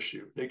resolve this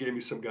issue? They gave me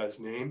some guy's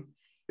name.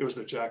 It was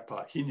the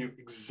jackpot. He knew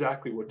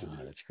exactly what to do.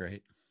 That's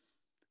great.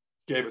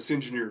 Gave us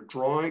engineer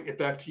drawing. In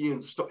fact,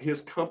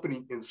 his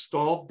company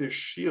installed this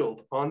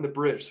shield on the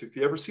bridge. So if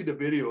you ever see the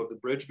video of the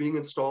bridge being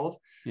installed,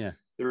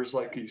 there's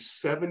like a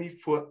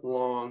 70-foot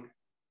long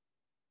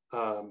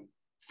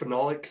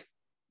phenolic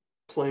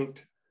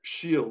planked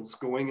shields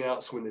going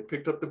out. So when they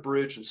picked up the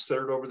bridge and set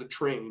it over the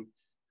train,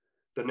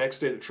 the next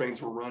day the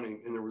trains were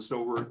running and there was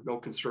no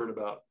concern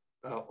about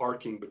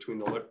arcing between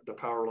the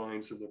power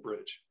lines and the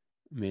bridge.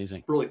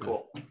 Amazing. Really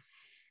cool.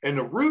 And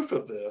the roof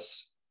of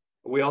this,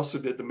 we also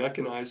did the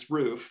mechanized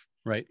roof,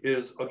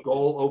 is a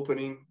gull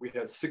opening. We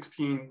had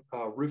 16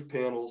 roof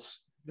panels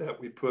that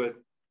we put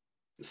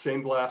the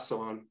same glass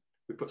on.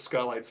 We put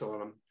skylights on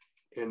them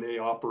and they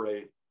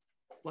operate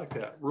like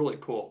that. Really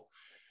cool.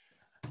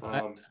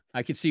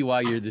 I can see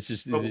why this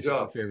is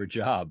your favorite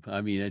job.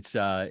 I mean, it's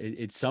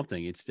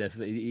something. It's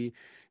definitely,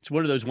 it's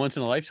one of those once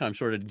in a lifetime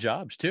sort of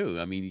jobs too.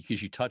 I mean,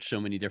 because you touch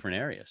so many different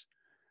areas.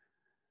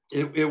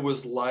 It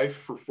was life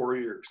for 4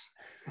 years.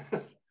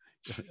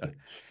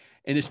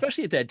 And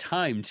especially at that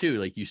time too,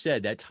 like you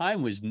said, that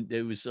time was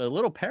a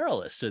little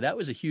perilous. So that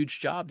was a huge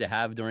job to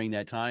have during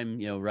that time,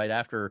 right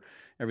after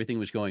everything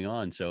was going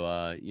on.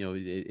 So,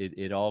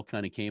 it all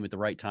kind of came at the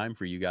right time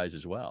for you guys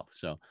as well.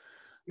 So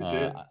it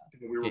did.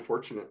 We were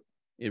fortunate.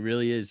 It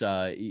really is,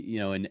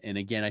 and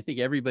again, I think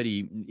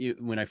everybody,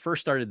 when I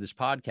first started this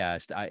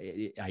podcast,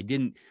 I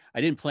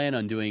didn't plan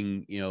on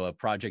doing, a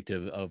project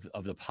of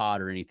the pod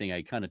or anything.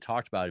 I kind of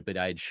talked about it, but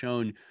I had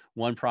shown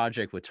one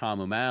project with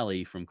Tom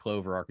O'Malley from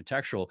Clover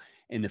Architectural,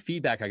 and the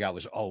feedback I got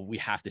was, oh, we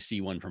have to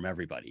see one from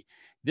everybody.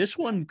 this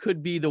one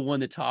could be the one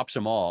that tops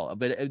them all.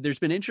 But there's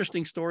been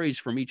interesting stories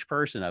from each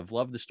person. I've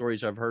loved the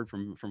stories I've heard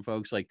from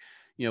folks like,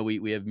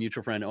 we have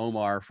mutual friend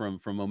Omar from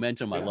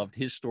Momentum. I loved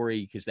his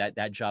story because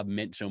that job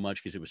meant so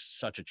much because it was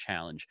such a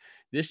challenge.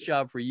 This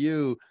job for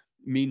you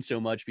means so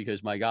much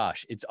because, my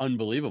gosh, it's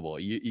unbelievable.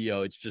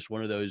 It's just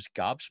one of those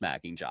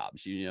gobsmacking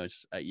jobs. You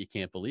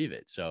can't believe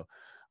it. So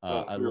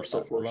I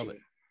love it.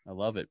 I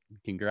love it.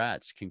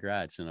 Congrats.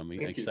 And I'm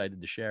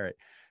excited to share it.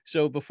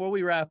 So before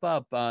we wrap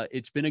up,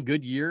 it's been a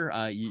good year.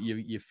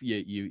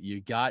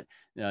 You got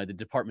the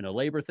Department of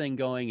Labor thing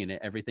going, and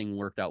everything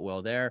worked out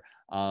well there.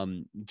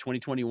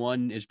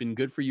 2021 has been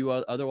good for you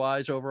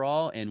otherwise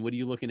overall. And what are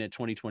you looking at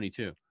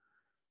 2022?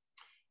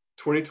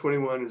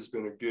 2021 has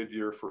been a good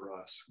year for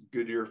us.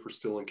 Good year for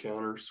Steel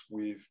Encounters.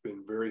 We've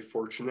been very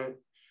fortunate.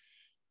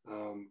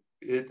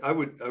 I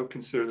would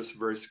consider this a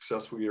very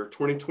successful year.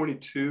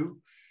 2022.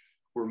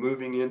 We're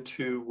moving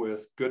into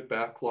with good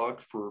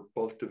backlog for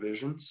both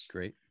divisions.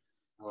 Great.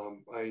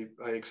 I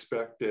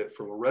expect that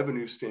from a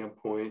revenue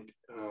standpoint,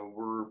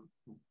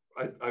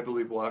 I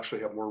believe we'll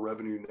actually have more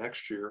revenue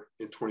next year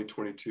in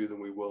 2022 than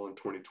we will in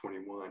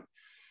 2021.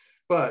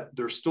 But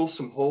there's still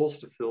some holes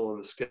to fill in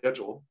the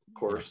schedule. Of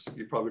course,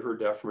 you probably heard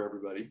that from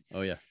everybody.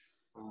 Oh yeah.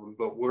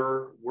 But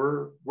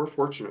we're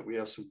fortunate. We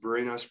have some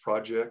very nice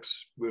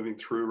projects moving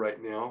through right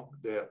now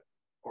that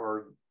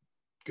are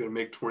going to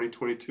make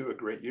 2022 a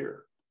great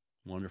year.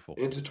 Wonderful.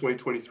 Into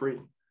 2023.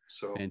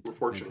 So we're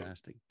fortunate.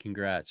 Fantastic.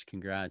 Congrats.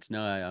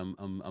 No,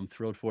 I'm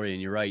thrilled for you.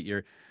 And you're right.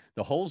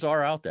 The holes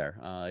are out there.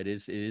 It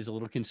is a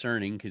little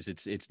concerning because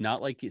it's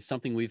not like it's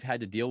something we've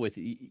had to deal with.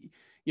 The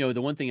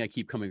one thing I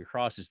keep coming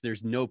across is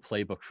there's no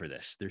playbook for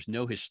this. There's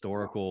no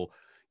historical,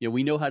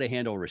 we know how to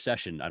handle a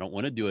recession. I don't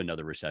want to do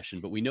another recession,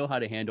 but we know how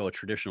to handle a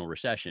traditional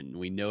recession.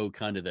 We know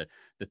kind of the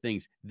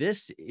things.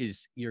 This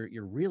is,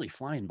 you're really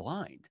flying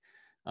blind.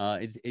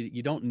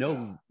 You don't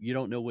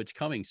know what's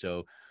coming.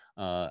 So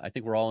I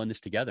think we're all in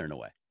this together in a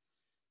way.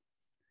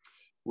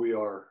 We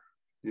are.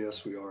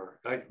 Yes, we are.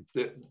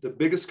 The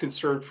biggest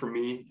concern for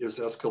me is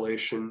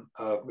escalation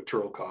of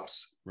material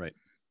costs. Right.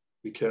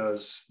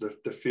 Because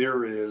the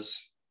fear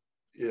is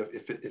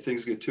if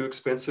things get too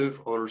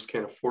expensive, owners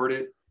can't afford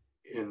it.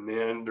 And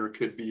then there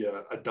could be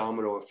a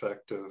domino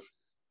effect of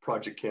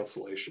project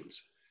cancellations.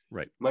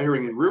 Right. I'm not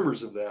hearing any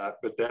rumors of that,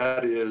 but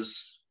that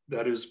is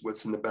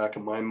what's in the back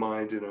of my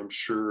mind. And I'm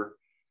sure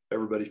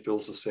everybody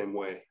feels the same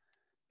way.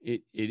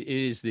 It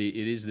is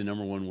the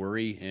number one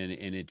worry,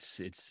 and it's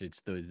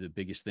the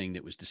biggest thing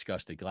that was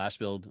discussed at Glass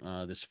Build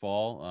this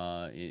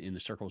fall in the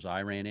circles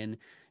I ran in,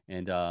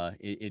 and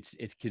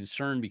it's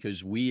concern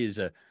because we as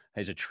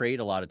a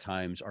trade a lot of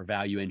times are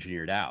value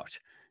engineered out,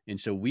 and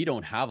so we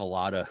don't have a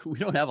lot of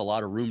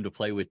room to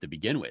play with to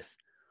begin with.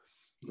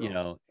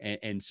 No.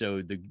 And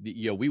so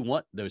we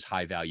want those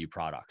high value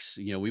products.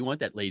 We want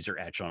that laser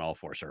etch on all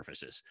four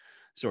surfaces,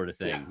 sort of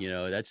thing.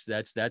 Yeah.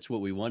 That's what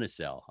we want to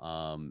sell.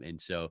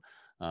 And so.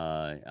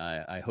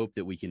 I hope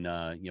that we can,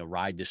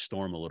 ride this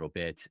storm a little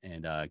bit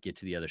and get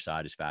to the other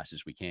side as fast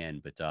as we can.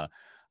 But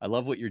I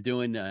love what you're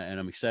doing, and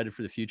I'm excited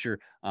for the future.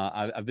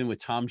 I've been with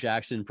Tom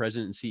Jackson,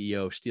 President and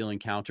CEO of Steel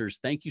Encounters.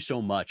 Thank you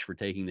so much for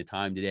taking the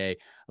time today.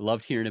 I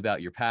loved hearing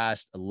about your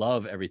past. I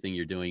love everything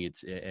you're doing.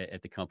 It's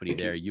at the company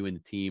there. You and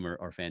the team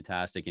are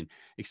fantastic, and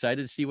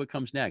excited to see what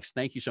comes next.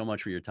 Thank you so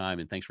much for your time,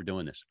 and thanks for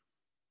doing this.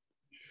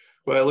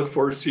 Well, I look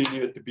forward to seeing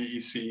you at the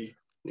BEC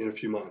in a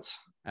few months.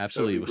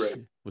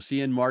 Absolutely. We'll see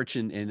you in March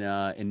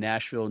in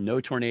Nashville. No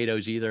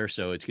tornadoes either.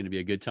 So it's going to be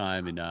a good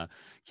time, and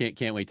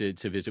can't wait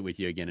to visit with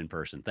you again in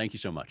person. Thank you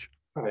so much.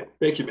 All right.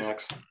 Thank you,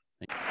 Max.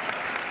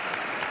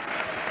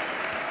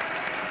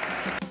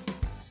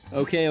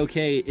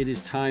 Okay. It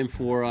is time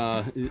for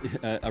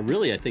a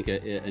really, I think,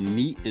 a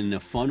neat and a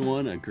fun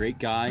one. A great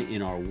guy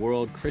in our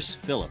world, Chris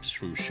Phillips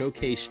from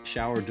Showcase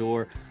Shower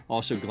Door,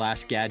 also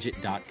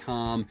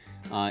glassgadget.com,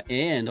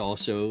 and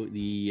also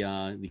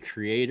the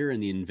creator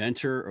and the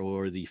inventor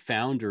or the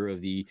founder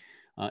of the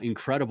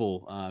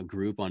incredible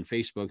group on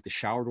Facebook, the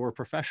Shower Door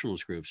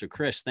Professionals Group. So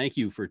Chris, thank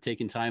you for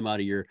taking time out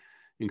of your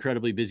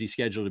incredibly busy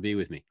schedule to be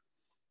with me.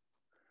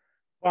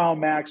 Wow,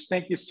 Max,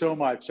 thank you so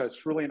much.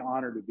 It's really an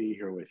honor to be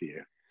here with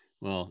you.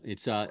 Well,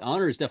 it's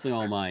honor is definitely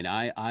all mine.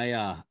 I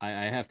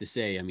have to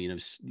say, I mean,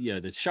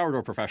 the Shower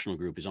Door Professional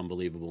Group is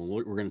unbelievable.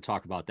 We're going to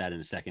talk about that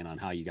in a second on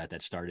how you got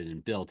that started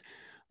and built.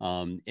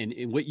 And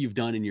what you've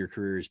done in your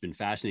career has been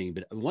fascinating.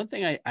 But one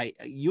thing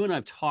you and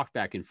I've talked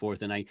back and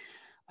forth, and I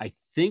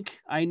think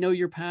I know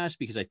your past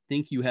because I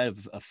think you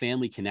have a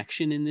family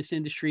connection in this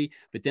industry,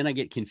 but then I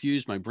get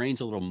confused. My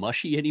brain's a little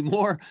mushy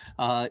anymore.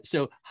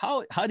 So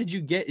how did you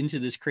get into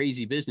this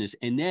crazy business?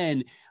 And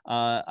then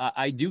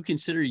I do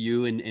consider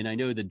you, and I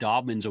know the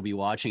Dobmans will be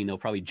watching, they'll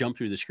probably jump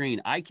through the screen.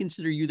 I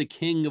consider you the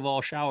king of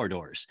all shower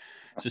doors.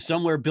 So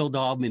somewhere Bill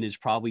Dobman is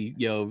probably,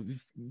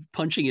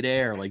 punching at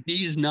air like,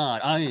 he's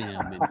not, I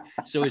am. And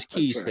so is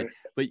Keith. Right.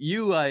 But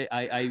you,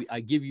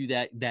 I give you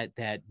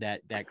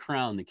that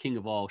crown, the king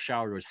of all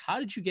shower doors. How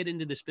did you get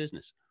into this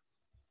business?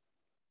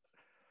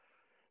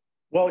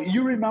 Well,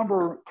 you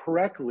remember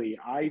correctly.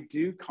 I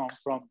do come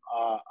from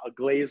a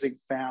glazing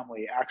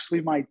family.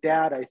 Actually, my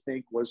dad, I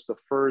think, was the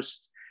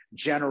first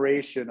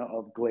generation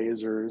of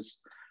glazers.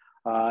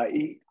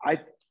 I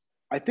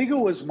think it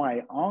was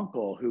my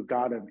uncle who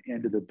got him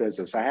into the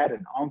business. I had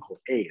an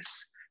uncle,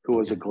 Ace, who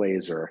was a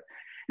glazer.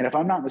 And if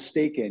I'm not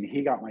mistaken,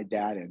 he got my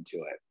dad into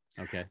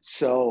it. Okay.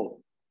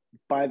 So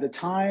by the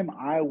time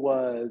I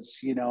was,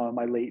 in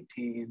my late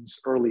teens,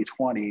 early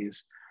 20s,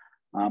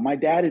 my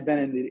dad had been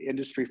in the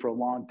industry for a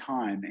long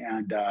time,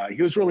 and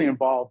he was really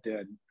involved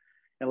in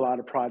a lot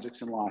of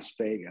projects in Las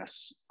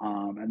Vegas.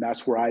 And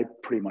that's where I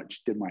pretty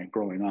much did my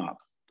growing up.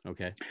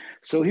 Okay.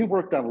 So he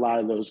worked on a lot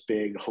of those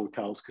big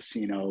hotels,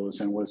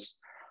 casinos, and was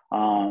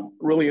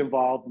really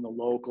involved in the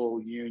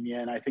local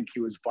union. I think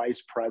he was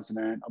vice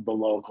president of the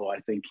local.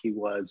 I think he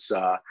was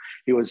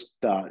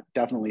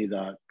definitely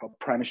the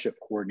apprenticeship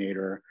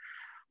coordinator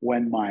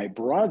when my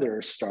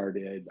brother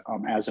started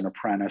as an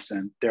apprentice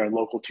in their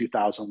local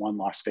 2001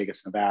 Las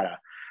Vegas, Nevada.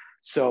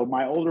 So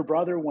my older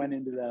brother went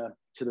into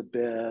the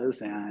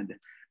biz and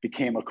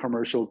became a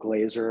commercial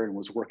glazer and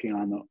was working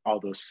on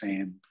all those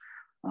same,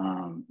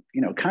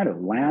 kind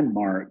of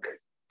landmark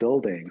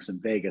buildings in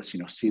Vegas,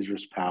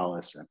 Caesar's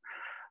Palace and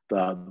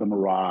the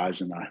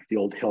Mirage and the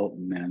old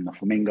Hilton and the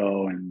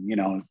Flamingo and,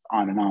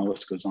 on and on, the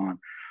list goes on.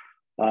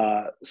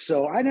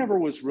 So I never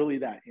was really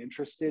that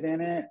interested in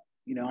it.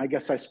 I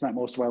guess I spent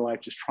most of my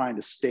life just trying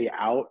to stay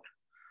out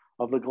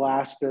of the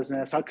glass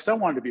business because I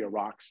wanted to be a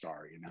rock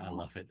star, I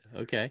love it.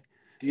 Okay.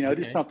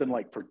 Do something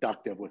like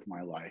productive with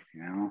my life,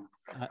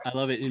 I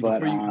love it.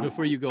 And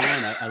before you go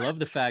on, I love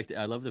the fact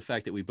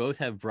that we both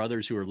have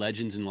brothers who are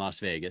legends in Las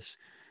Vegas.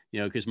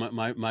 Because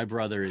my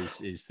brother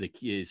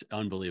is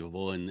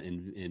unbelievable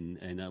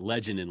and a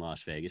legend in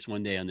Las Vegas.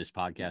 One day on this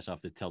podcast, I'll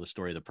have to tell the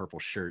story of the purple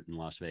shirt in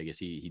Las Vegas.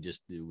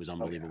 It was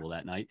unbelievable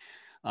that night.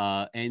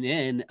 And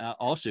then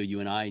also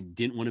you and I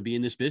didn't want to be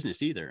in this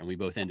business either, and we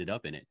both ended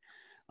up in it,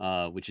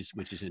 which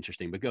is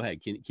interesting. But go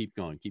ahead, keep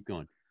going.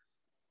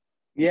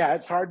 Yeah,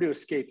 it's hard to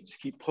escape.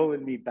 Just keep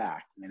pulling me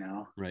back,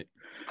 Right.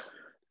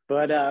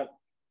 But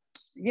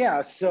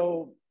yeah,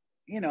 so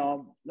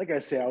like I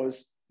say, I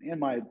was in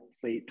my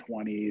late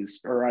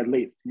 20s or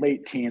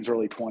late teens,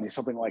 early 20s,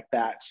 something like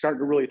that, starting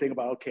to really think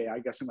about, okay, I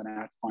guess I'm going to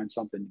have to find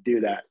something to do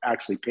that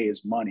actually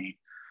pays money.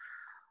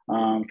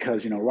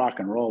 Because, rock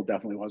and roll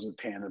definitely wasn't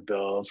paying the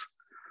bills.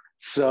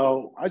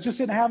 So I was just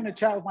having a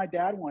chat with my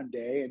dad one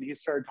day, and he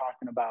started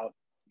talking about,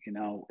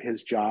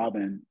 his job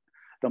and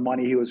the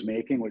money he was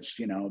making,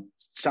 which,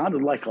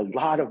 sounded like a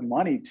lot of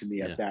money to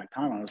me at that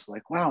time. I was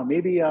like, wow,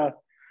 maybe I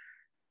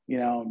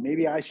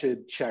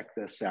should check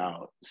this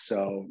out.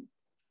 So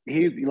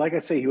like I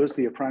say, he was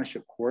the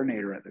apprenticeship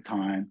coordinator at the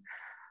time.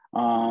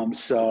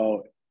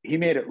 So he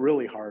made it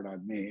really hard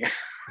on me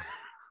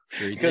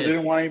because I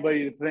didn't want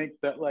anybody to think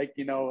that I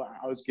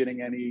was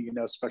getting any,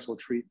 special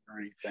treatment or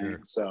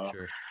anything. I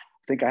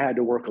think I had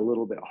to work a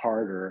little bit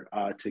harder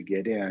to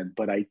get in,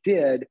 but I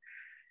did.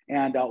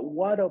 And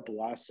what a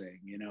blessing,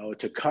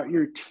 to cut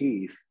your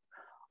teeth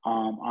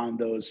on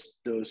those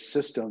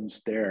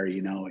systems there,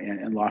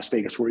 in Las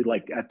Vegas, where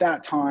at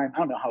that time, I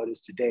don't know how it is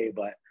today,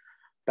 but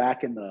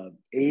back in the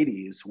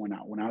 80s, when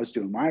I was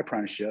doing my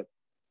apprenticeship,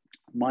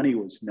 money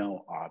was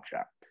no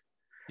object.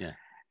 Yeah.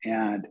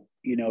 And,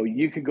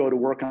 you could go to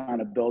work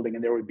on a building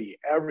and there would be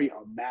every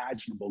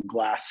imaginable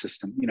glass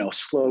system,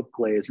 slope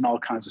glaze and all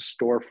kinds of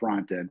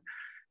storefront and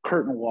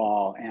curtain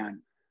wall and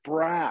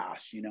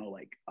brass,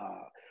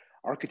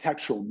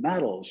 architectural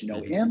metals,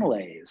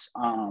 inlays,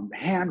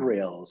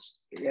 handrails.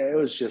 It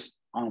was just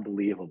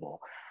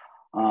unbelievable.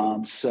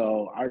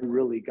 So I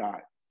really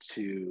got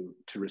to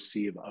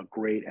receive a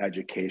great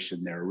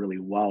education there, really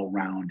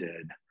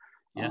well-rounded,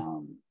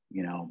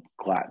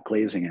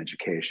 glazing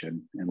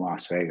education in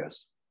Las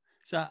Vegas.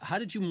 So how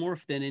did you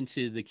morph then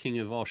into the king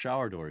of all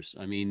shower doors?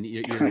 I mean,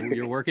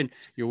 you're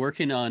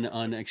working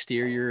on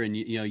exterior, and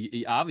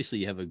you obviously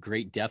you have a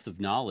great depth of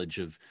knowledge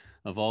of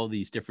all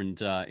these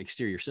different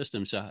exterior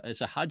systems.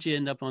 So how'd you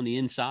end up on the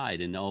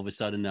inside and all of a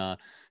sudden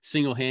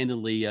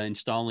single-handedly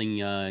installing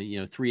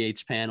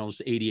 3/8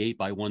 panels, 88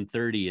 by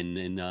 130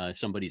 in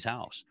somebody's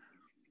house?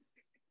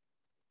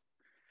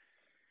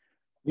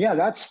 Yeah,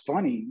 that's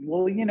funny.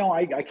 Well,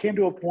 I came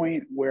to a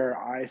point where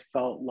I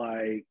felt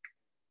like,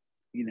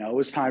 it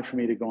was time for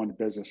me to go into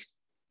business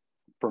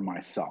for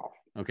myself.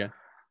 Okay.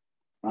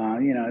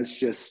 It's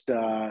just,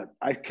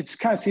 I could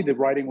kind of see the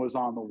writing was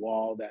on the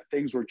wall that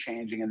things were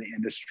changing in the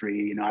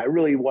industry. I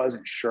really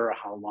wasn't sure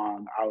how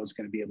long I was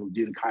going to be able to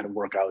do the kind of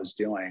work I was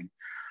doing.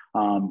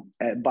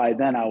 And by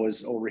then I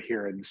was over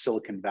here in the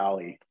Silicon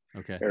Valley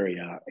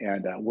area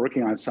and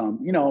working on some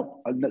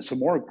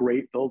more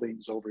great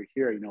buildings over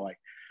here,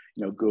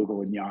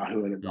 Google and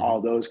Yahoo and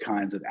all those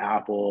kinds of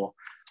Apple,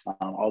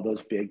 all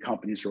those big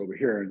companies are over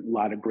here, and a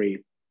lot of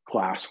great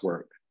glass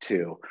work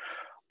too.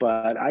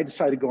 But I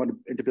decided to go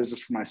into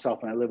business for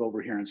myself, and I live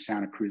over here in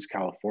Santa Cruz,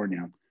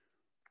 California.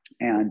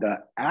 And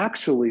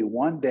actually,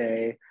 one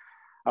day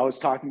I was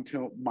talking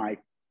to my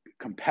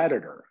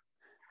competitor,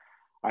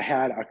 I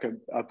had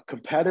a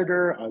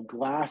competitor, a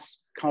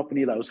glass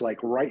company that was like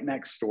right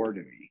next door to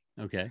me.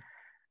 Okay.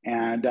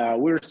 And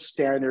we were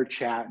standing there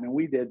chatting, and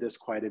we did this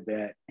quite a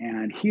bit.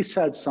 And he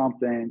said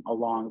something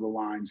along the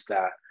lines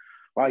that,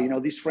 wow, you know,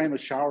 these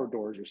frameless shower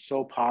doors are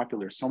so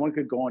popular. Someone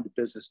could go into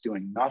business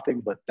doing nothing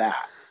but that,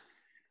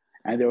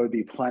 and there would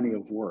be plenty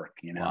of work,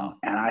 you know? Wow.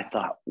 And I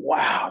thought,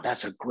 wow,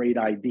 that's a great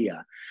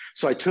idea.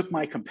 So I took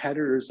my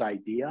competitor's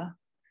idea,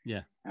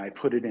 Yeah, and I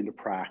put it into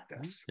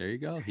practice. there you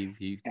go.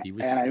 He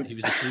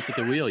was asleep at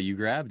the wheel. You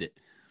grabbed it.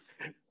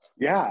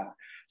 Yeah.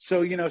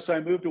 So, you know, so I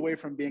moved away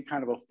from being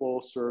kind of a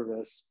full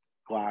service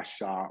glass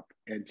shop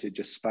into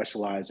just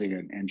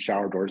specializing in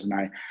shower doors.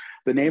 And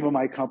the name of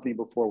my company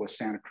before was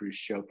Santa Cruz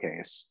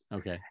Showcase.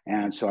 Okay.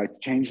 And so I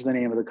changed the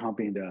name of the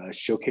company to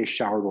Showcase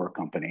Shower Door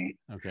Company.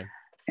 Okay.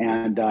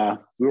 And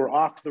we were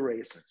off to the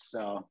races.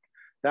 So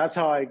that's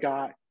how I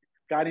got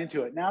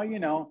into it. Now, you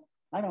know,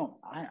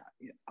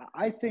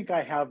 I think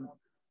I have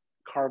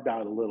carved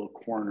out a little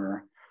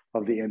corner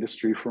of the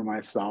industry for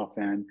myself.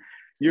 And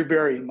you're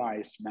very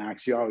nice,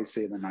 Max. You always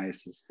say the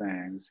nicest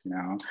things, you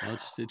know. Well,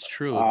 it's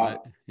true.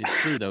 It's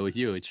true though with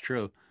you. It's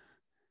true.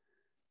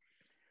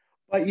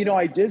 But, you know,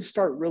 I did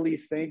start really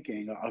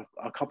thinking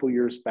a couple of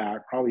years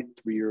back, probably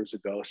 3 years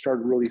ago,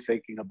 started really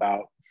thinking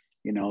about,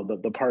 you know,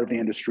 the part of the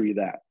industry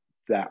that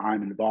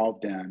I'm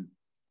involved in,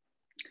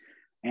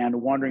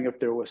 and wondering if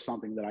there was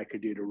something that I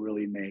could do to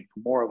really make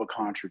more of a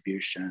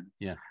contribution.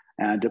 Yeah.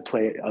 And to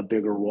play a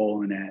bigger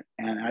role in it.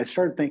 And I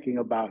started thinking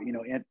about, you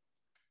know,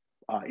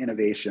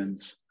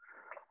 innovations,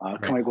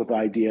 coming up with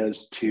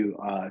ideas to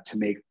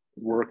make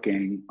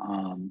working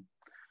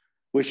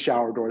with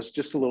shower doors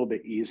just a little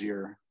bit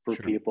easier for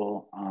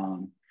people.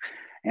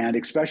 And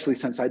especially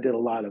since I did a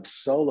lot of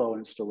solo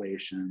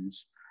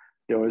installations,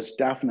 there was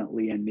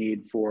definitely a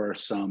need for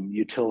some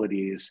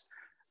utilities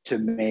to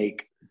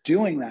make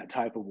doing that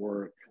type of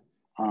work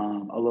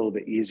a little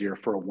bit easier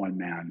for a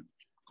one-man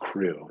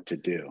crew to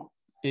do.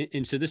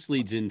 And so this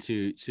leads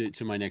into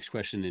my next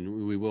question,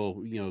 and we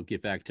will, you know,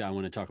 get back to, I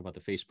want to talk about the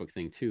Facebook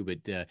thing too, but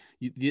the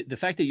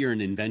fact that you're an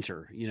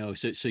inventor, you know,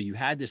 so you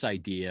had this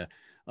idea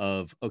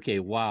of, okay,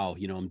 wow,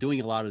 you know, I'm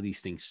doing a lot of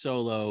these things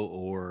solo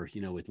or,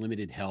 you know, with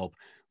limited help.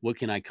 What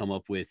can I come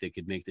up with that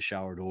could make the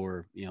shower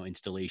door, you know,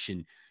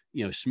 installation,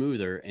 you know,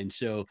 smoother? And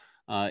so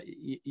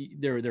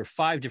there are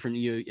 5 different,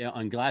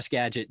 on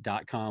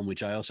glassgadget.com,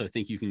 which I also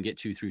think you can get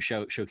to through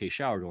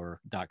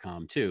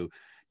showcaseshowerdoor.com too.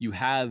 You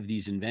have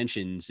these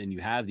inventions and you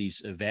have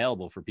these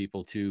available for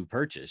people to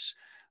purchase.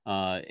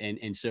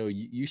 And so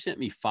you sent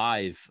me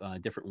 5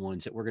 different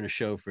ones that we're going to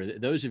show for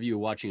those of you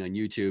watching on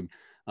YouTube.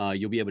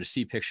 You'll be able to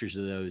see pictures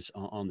of those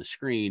on the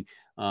screen.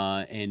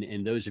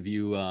 And those of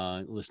you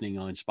listening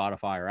on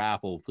Spotify or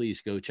Apple,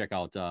 please go check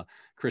out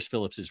Chris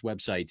Phillips's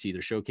websites, either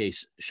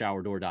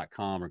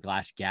showcaseshowerdoor.com or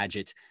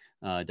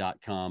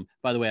glassgadget.com.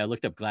 By the way, I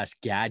looked up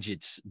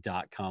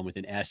glassgadgets.com with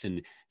an S,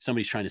 and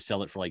somebody's trying to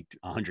sell it for like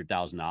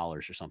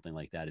 $100,000 or something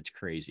like that. It's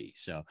crazy.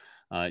 So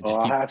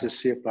I'll have to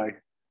see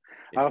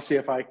I'll see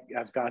if I've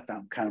got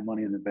that kind of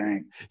money in the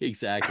bank.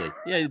 Exactly.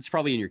 Yeah, it's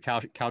probably in your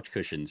couch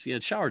cushions. Yeah,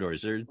 shower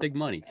doors, they're big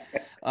money.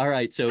 All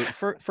right. So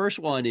first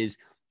one is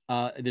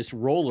this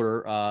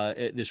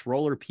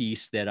roller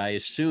piece that I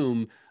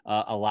assume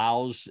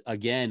allows,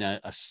 again,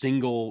 a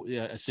single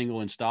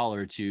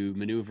installer to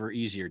maneuver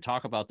easier.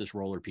 Talk about this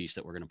roller piece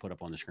that we're going to put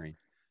up on the screen.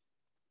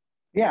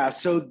 Yeah.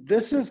 So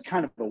this is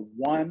kind of a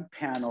one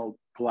panel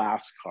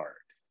glass card.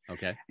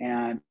 Okay.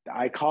 And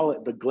I call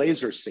it the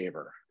Glazer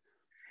Saver.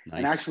 Nice.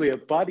 And actually a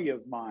buddy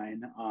of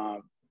mine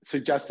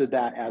suggested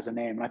that as a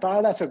name. And I thought,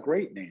 oh, that's a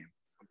great name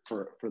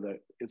for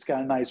it's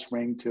got a nice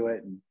ring to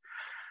it. And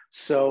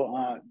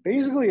so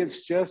basically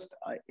it's just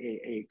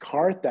a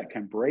cart that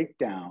can break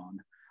down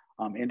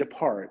into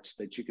parts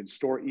that you can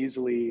store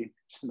easily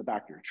just in the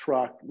back of your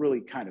truck, really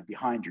kind of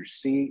behind your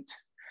seat.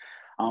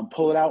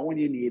 Pull it out when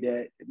you need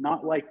it.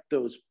 Not like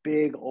those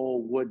big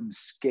old wooden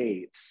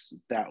skates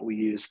that we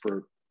use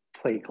for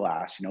plate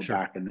glass, you know, sure,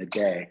 back in the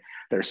day.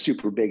 They're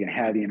super big and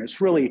heavy. And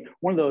it's really,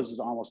 one of those is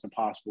almost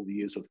impossible to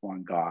use with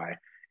one guy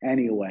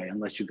anyway,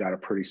 unless you've got a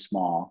pretty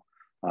small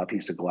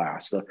piece of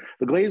glass. The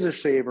Glazer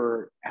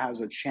Saver has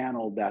a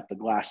channel that the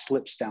glass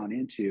slips down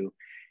into.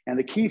 And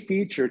the key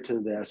feature to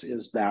this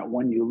is that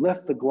when you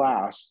lift the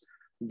glass,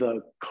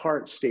 the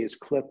cart stays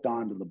clipped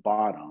onto the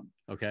bottom.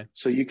 Okay.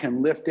 So you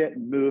can lift it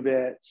and move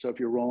it. So if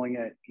you're rolling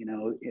it, you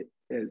know, it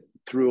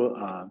through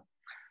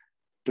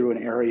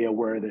an area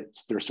where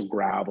there's some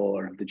gravel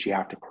or that you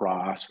have to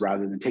cross,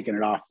 rather than taking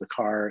it off the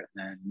cart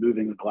and then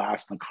moving the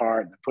glass in the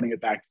cart and then putting it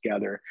back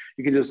together,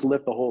 you can just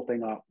lift the whole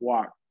thing up,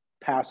 walk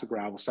past the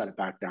gravel, set it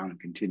back down, and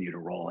continue to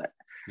roll it.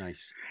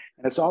 Nice.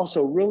 And it's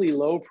also really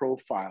low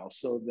profile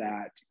so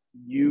that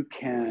you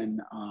can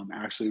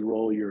actually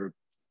roll your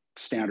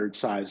standard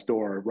size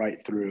door right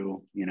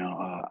through, you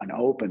know,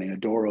 a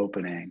door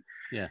opening.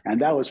 Yeah.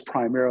 And that was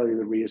primarily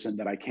the reason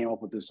that I came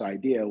up with this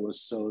idea,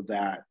 was so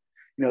that,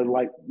 you know,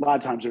 like a lot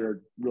of times there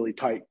are really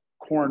tight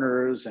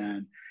corners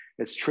and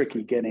it's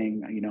tricky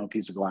getting, you know, a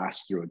piece of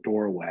glass through a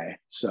doorway.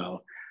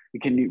 So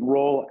it can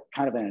roll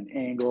kind of at an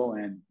angle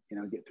and, you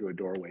know, get through a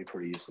doorway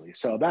pretty easily.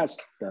 So those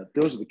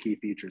are the key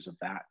features of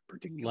that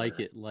particular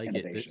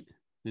innovation.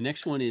 The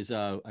next one is,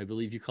 I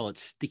believe you call it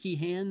sticky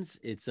hands.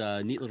 It's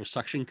a neat little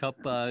suction cup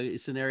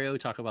scenario.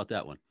 Talk about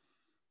that one.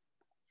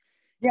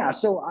 Yeah,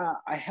 so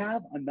I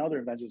have another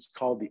invention. It's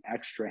called the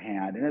extra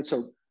hand, and it's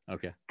a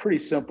pretty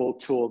simple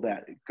tool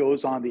that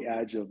goes on the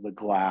edge of the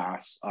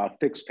glass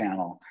fixed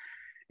panel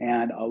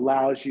and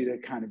allows you to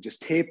kind of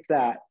just tape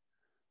that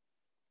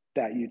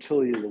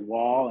utility to the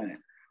wall, and it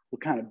will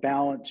kind of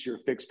balance your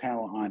fixed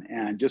panel on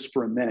end just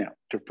for a minute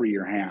to free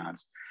your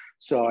hands.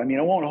 So, I mean,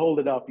 I won't hold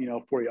it up, you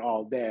know, for you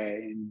all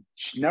day, and you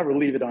should never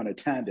leave it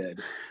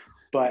unattended.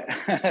 But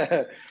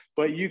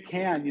but you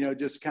can, you know,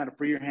 just kind of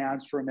free your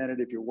hands for a minute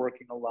if you're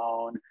working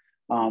alone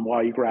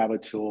while you grab a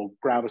tool,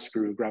 grab a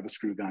screw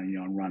gun, you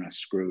know, and run a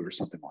screw or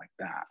something like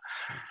that.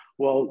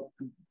 Well,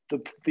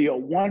 the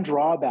one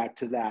drawback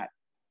to that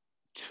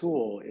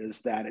tool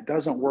is that it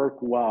doesn't work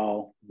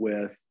well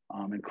with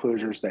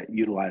enclosures that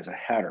utilize a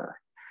header.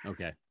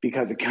 Okay.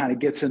 Because it kind of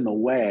gets in the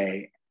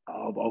way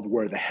of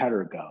where the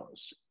header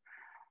goes.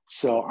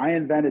 So I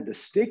invented the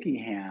sticky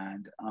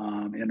hand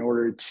in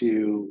order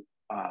to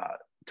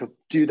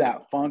do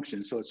that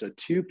function. So it's a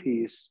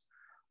two-piece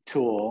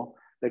tool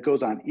that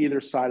goes on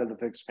either side of the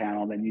fixed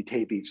panel. Then you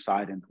tape each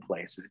side into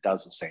place, and it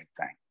does the same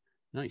thing.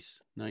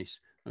 Nice.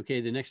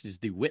 Okay, the next is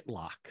the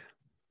Whitlock.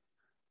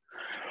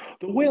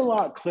 The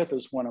Whitlock clip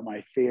is one of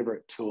my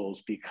favorite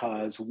tools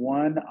because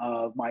one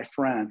of my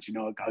friends, you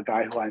know, a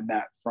guy who I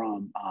met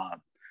from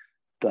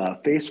the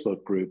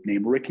Facebook group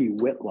named Ricky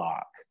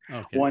Whitlock,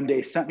 one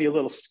day sent me a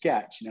little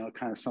sketch, you know,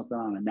 kind of something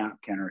on a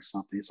napkin or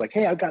something. It's like,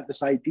 hey, I've got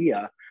this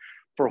idea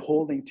for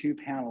holding two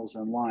panels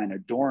in line, a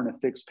door and a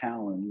fixed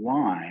panel in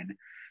line,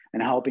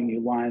 and helping you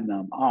line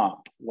them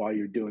up while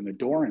you're doing a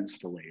door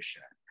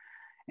installation.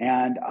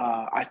 And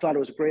I thought it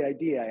was a great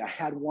idea. I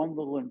had one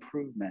little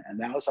improvement, and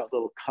that was that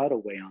little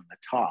cutaway on the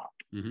top.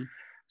 Mm-hmm.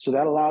 So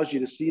that allows you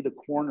to see the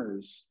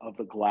corners of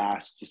the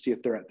glass to see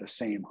if they're at the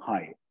same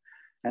height.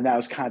 And that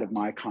was kind of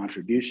my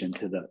contribution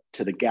to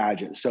the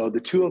gadget. So the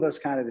two of us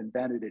kind of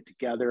invented it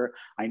together.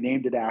 I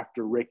named it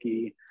after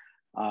Ricky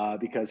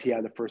because he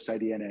had the first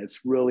idea, and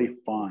it's really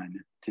fun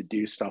to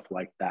do stuff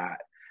like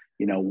that,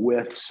 you know,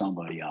 with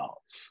somebody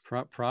else.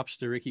 Props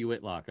to Ricky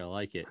Whitlock. I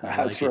like it.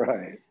 That's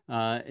right.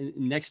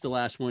 Next, the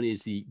last one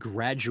is the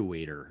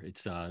Graduator.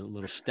 It's a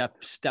little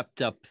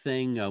stepped up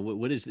thing.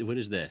 What is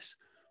this?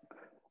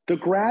 The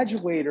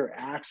Graduator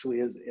actually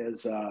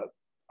is a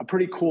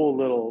pretty cool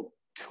little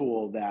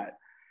tool that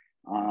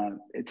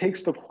it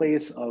takes the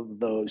place of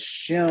those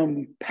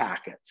shim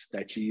packets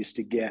that you used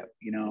to get,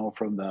 you know,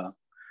 from the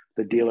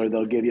dealer.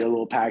 They'll give you a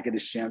little packet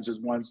of shims. There's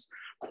one's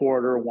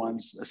quarter,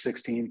 one's a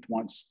 16th,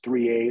 one's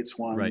 3/8,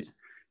 one's,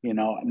 you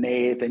know, an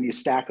eighth, and you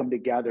stack them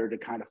together to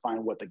kind of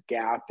find what the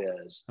gap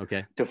is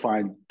to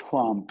find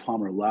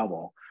plumber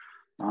level.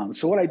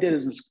 So what I did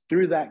is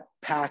threw that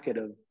packet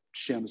of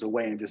shims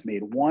away and just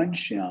made one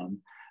shim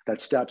that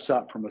steps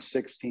up from a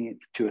 16th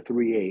to a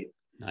 3/8.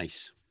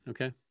 Nice.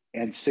 Okay.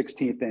 And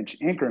 16th inch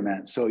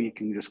increment, so you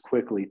can just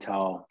quickly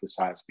tell the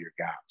size of your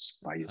gaps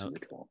by using the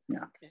tool.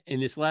 Yeah.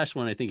 And this last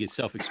one, I think, is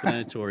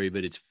self-explanatory,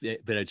 but it's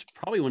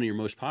probably one of your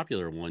most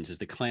popular ones is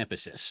the Clamp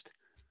Assist.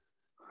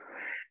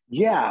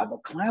 Yeah, the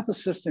Clamp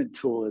Assistant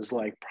tool is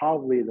like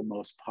probably the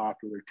most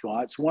popular tool.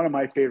 It's one of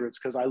my favorites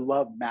because I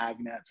love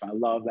magnets. I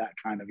love that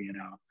kind of, you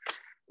know,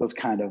 those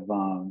kind of,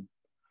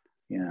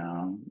 you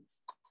know,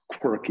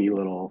 quirky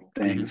little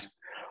things. Mm-hmm.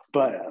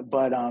 But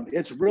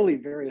it's really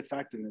very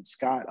effective. It's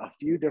got a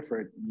few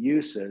different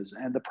uses,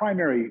 and the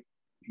primary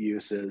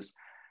use is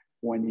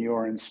when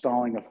you're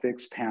installing a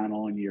fixed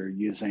panel and you're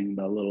using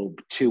the little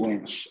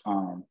 2-inch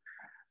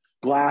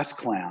glass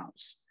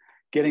clamps,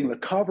 getting the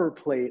cover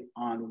plate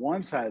on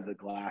one side of the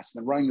glass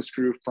and then running the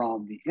screw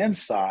from the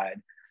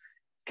inside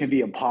can be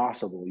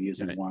impossible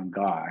using one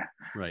guy.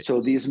 Right. So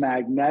these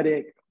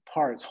magnetic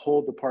parts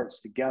hold the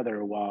parts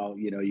together while,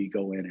 you know, you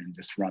go in and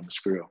just run the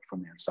screw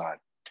from the inside.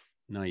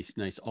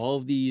 Nice. All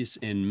of these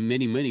and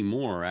many, many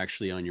more are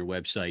actually on your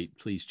website.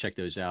 Please check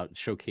those out,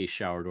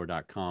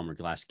 showcaseshowerdoor.com or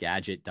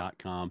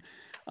glassgadget.com.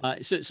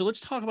 So let's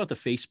talk about the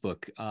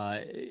Facebook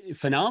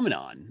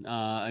phenomenon.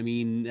 I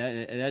mean,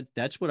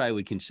 that's what I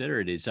would consider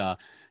it is.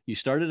 You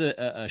started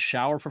a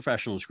shower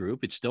professionals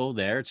group. It's still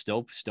there. It's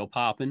still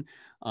popping.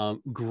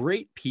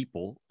 Great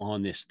people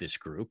on this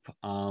group.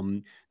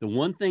 The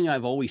one thing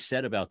I've always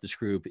said about this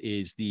group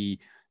is the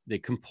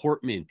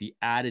comportment, the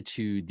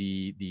attitude,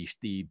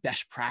 the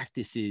best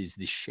practices,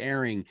 the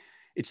sharing.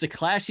 It's the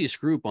classiest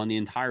group on the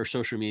entire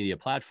social media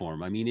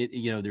platform. I mean,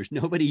 there's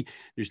nobody,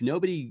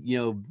 you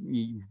know,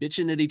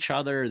 bitching at each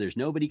other. There's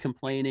nobody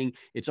complaining.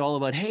 It's all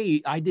about,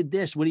 hey, I did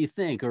this. What do you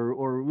think?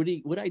 Or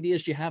what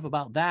ideas do you have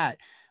about that?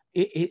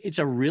 It's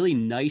a really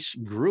nice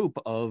group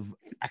of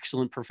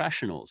excellent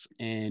professionals,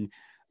 and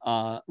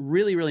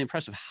really, really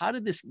impressive. How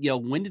did this,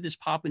 when did this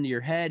pop into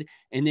your head?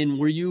 And then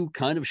were you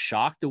kind of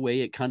shocked the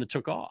way it kind of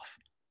took off?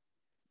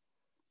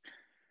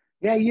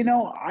 Yeah,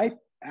 I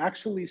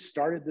actually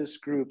started this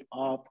group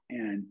up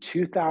in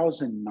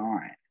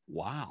 2009.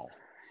 Wow.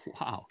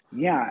 Wow.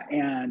 Yeah.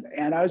 And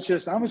I was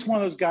one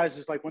of those guys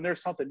that's like, when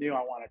there's something new,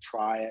 I want to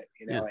try it,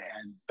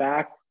 and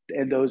back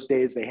in those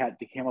days they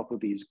came up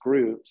with these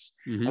groups.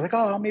 Mm-hmm. I was like,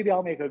 oh, maybe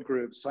I'll make a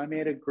group. So I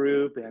made a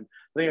group, and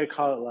I think I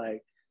call it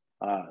like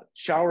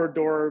shower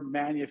door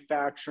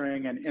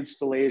manufacturing and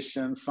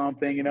installation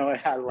something, it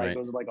had like, It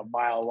was like a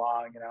mile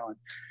long, and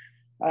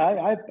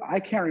I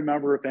can't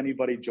remember if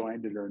anybody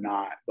joined it or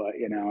not, but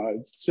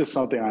it's just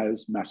something I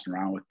was messing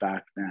around with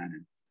back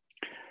then.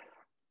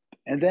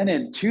 And then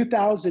in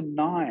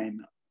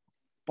 2009,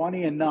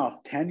 funny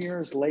enough, 10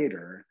 years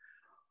later,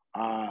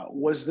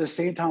 was the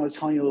same time I was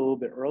telling you a little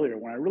bit earlier,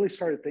 when I really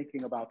started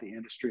thinking about the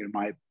industry and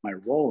my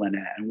role in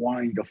it, and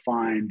wanting to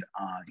find,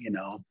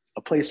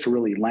 a place to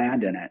really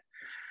land in it.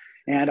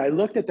 And I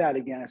looked at that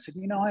again. I said,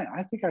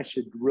 I think I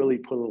should really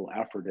put a little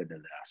effort into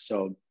this.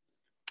 So,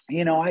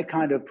 I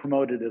kind of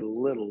promoted it a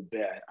little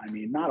bit. I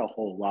mean, not a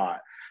whole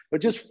lot,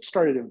 but just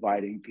started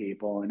inviting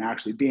people and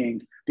actually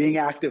being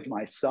active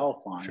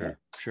myself on it.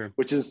 Sure.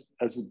 Which is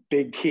a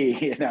big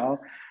key,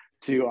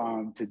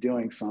 to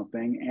doing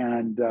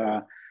something.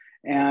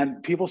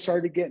 And people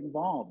started to get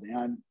involved.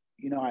 And,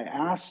 I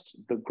asked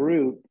the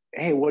group,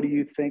 hey, what do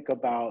you think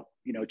about,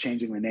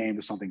 changing the name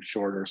to something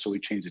shorter? So we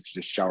changed it to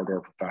just Shower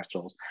Door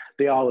Professionals.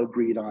 They all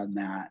agreed on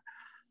that.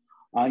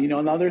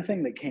 Another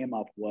thing that came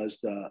up was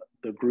the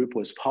group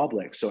was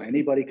public, so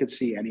anybody could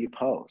see any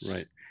post.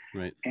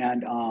 Right.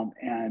 And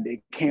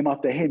it came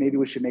up that, hey, maybe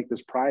we should make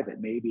this private.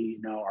 Maybe,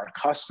 our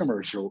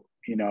customers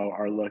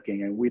are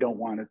looking, and we don't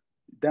want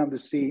them to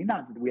see,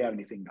 not that we have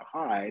anything to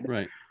hide,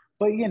 right.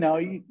 But you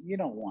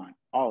don't want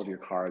all of your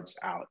cards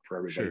out for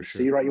everybody to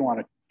see, right? You want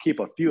to keep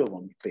a few of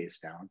them face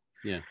down.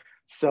 Yeah.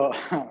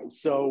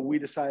 So we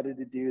decided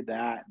to do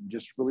that, and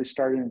just really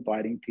started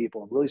inviting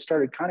people, and really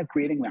started kind of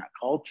creating that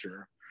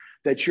culture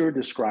that you're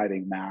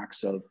describing,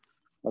 Max, of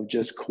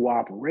just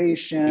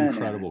cooperation,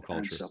 incredible culture,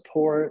 and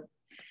support.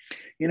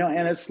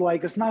 And it's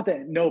like, it's not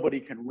that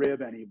nobody can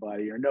rib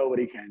anybody, or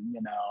nobody can,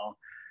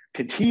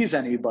 can tease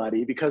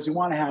anybody, because we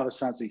want to have a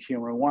sense of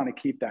humor. We want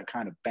to keep that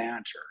kind of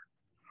banter.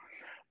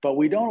 But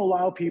we don't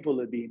allow people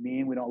to be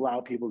mean. We don't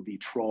allow people to be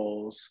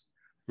trolls,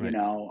 right.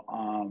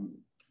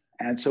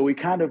 And so we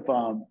kind of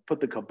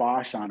put the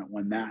kibosh on it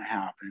when that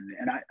happened.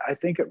 And I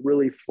think it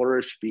really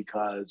flourished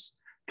because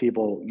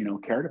people,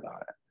 cared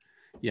about it.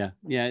 Yeah.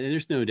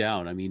 There's no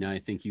doubt. I mean, I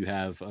think you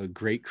have a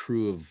great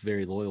crew of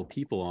very loyal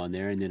people on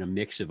there, and then a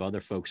mix of other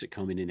folks that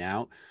come in and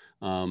out.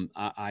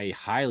 I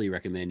highly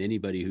recommend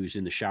anybody who's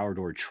in the shower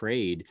door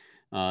trade,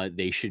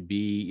 they should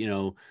be,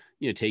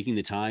 taking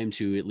the time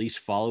to at least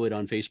follow it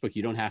on Facebook.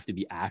 You don't have to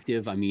be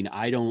active. I mean,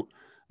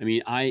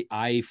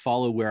 I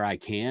follow where I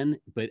can,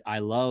 but I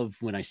love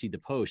when I see the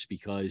posts,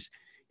 because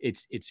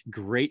it's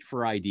great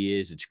for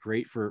ideas. It's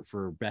great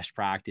for best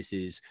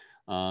practices.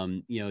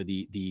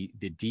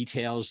 The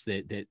details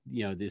that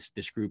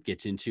this group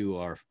gets into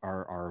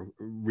are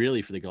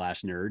really for the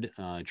glass nerd,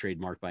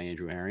 trademarked by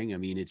Andrew Herring. I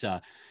mean, it's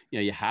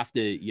you have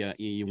to,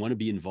 you want to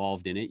be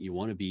involved in it. You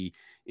want to be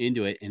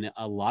into it, and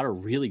a lot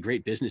of really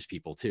great business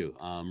people too.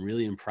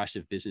 Really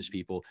impressive business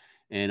people.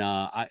 And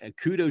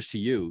kudos to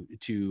you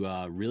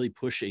to really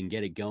push and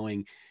get it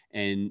going.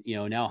 And,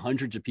 now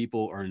hundreds of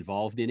people are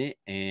involved in it,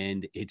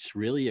 and it's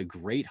really a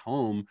great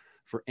home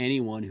for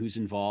anyone who's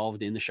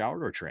involved in the shower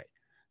door trade.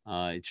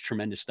 It's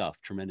tremendous stuff.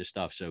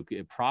 So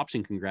props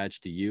and congrats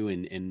to you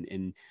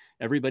and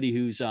everybody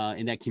who's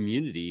in that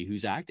community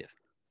who's active.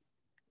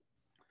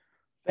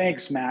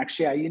 Thanks, Max.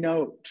 Yeah,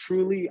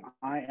 truly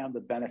I am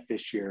the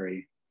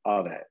beneficiary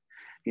of it.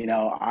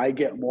 I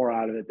get more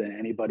out of it than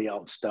anybody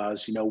else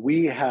does.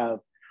 We have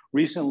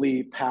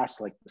recently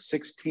passed like the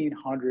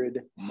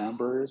 1,600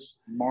 members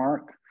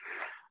mark.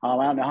 I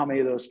don't know how many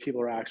of those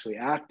people are actually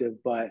active,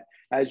 but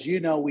as you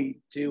know, we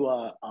do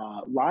a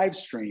live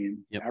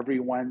stream every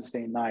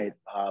Wednesday night,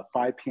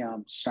 5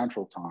 p.m.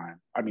 Central Time.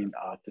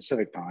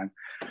 Pacific Time,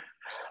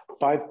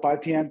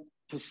 5 p.m.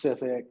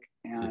 Pacific,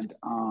 and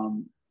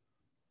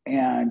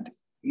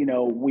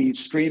we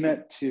stream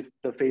it to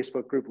the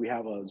Facebook group. We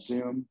have a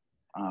Zoom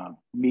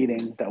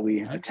meeting that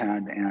we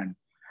attend, and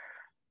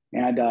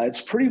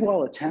it's pretty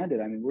well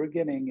attended. I mean, we're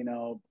getting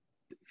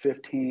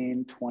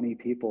 15, 20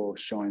 people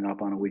showing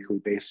up on a weekly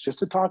basis just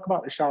to talk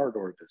about the shower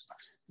door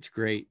business. It's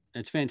great.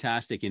 It's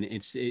fantastic. And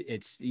it's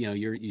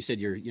you said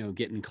you're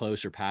getting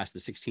closer past the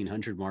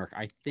 1,600 mark.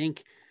 I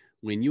think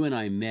when you and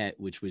I met,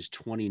 which was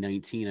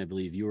 2019, I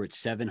believe, you were at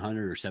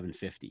 700 or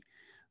 750.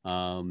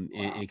 And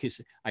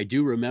because I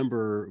do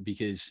remember,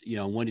 because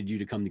I wanted you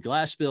to come to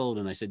Glass Build,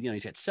 and I said,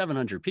 he's got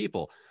 700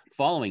 people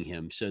following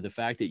him. So the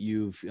fact that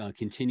you've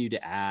continued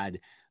to add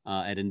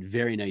at a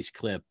very nice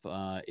clip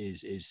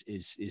is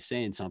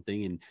saying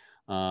something. And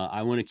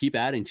I want to keep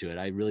adding to it.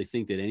 I really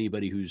think that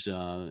anybody who's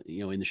in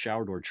the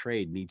shower door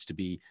trade needs to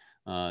be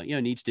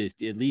needs to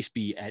at least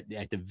be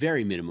at the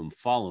very minimum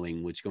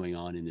following what's going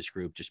on in this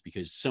group, just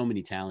because so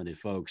many talented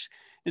folks.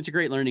 It's a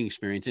great learning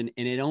experience, and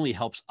it only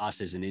helps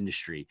us as an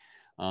industry.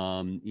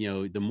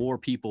 The more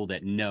people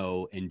that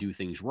know and do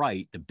things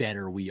right, the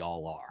better we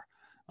all are.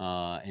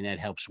 And that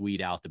helps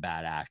weed out the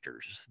bad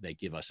actors that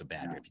give us a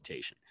bad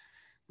reputation.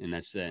 And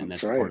that's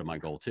That's part right. of my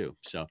goal too.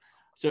 So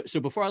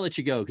before I let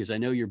you go, because I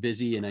know you're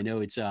busy, and I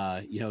know it's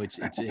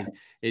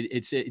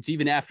it's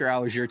even after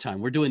hours your time.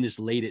 We're doing this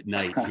late at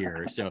night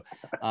here. So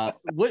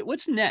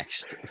what's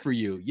next for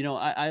you? You know,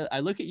 I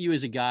look at you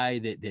as a guy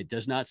that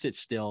does not sit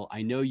still.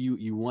 I know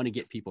you want to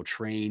get people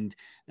trained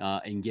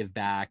and give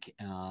back.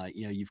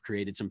 You know, you've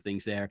created some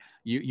things there.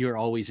 You're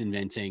always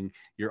inventing.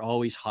 You're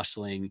always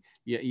hustling.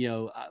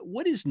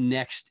 What is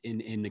next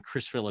in the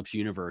Chris Phillips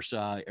universe?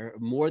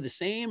 More the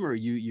same, or are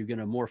you going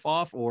to morph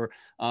off, or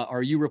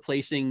are you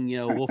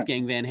replacing,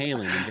 Wolfgang Van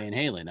Halen and Van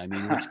Halen? I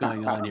mean, what's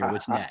going on here?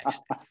 What's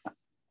next?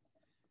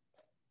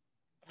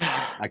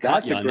 I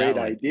caught That's you a on great that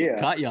one. idea.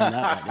 Caught you on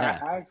that one. Yeah.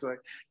 Actually,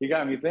 you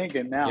got me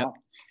thinking now. Yep.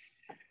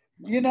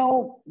 You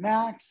know,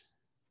 Max,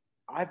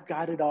 I've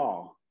got it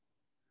all.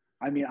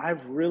 I mean,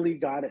 I've really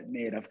got it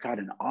made. I've got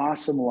an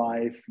awesome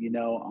life,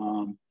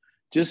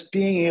 just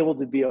being able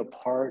to be a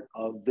part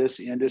of this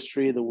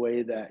industry the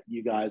way that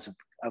you guys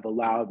have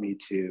allowed me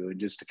to,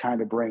 and just to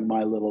kind of bring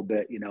my little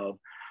bit,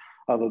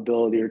 of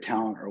ability or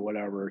talent or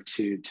whatever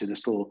to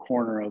this little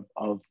corner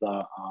of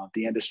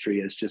the industry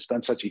has just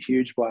been such a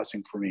huge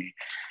blessing for me,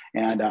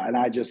 and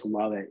I just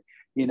love it.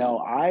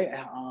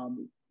 I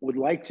would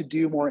like to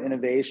do more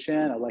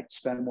innovation. I'd like to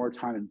spend more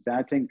time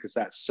inventing, because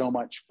that's so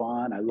much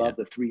fun. I love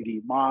the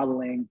 3D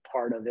modeling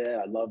part of it.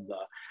 I love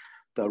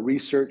the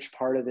research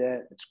part of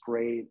it. It's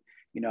great.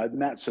 I've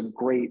met some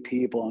great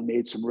people and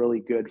made some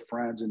really good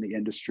friends in the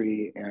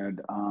industry,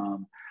 and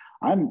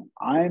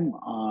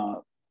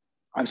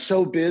I'm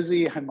so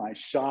busy in my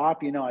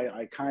shop.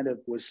 I kind of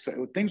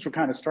things were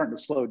kind of starting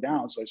to slow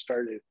down, so I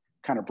started to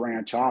kind of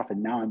branch off,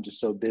 and now I'm just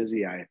so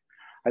busy. I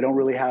don't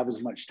really have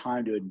as much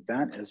time to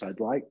invent as I'd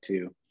like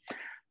to.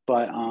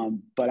 But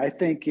I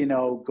think,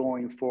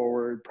 going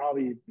forward,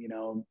 probably,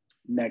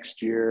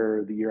 next year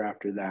or the year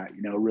after that,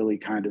 really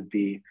kind of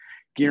be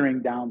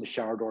gearing down the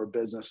shower door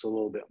business a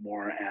little bit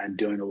more and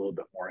doing a little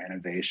bit more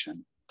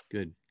innovation.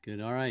 Good.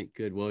 All right.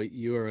 Good. Well,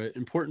 you are an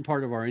important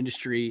part of our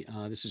industry.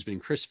 This has been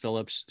Chris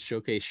Phillips,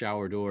 Showcase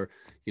Shower Door.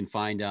 You can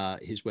find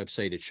his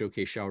website at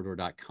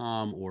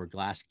showcaseshowerdoor.com or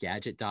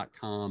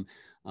glassgadget.com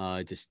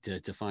just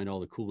to find all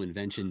the cool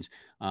inventions.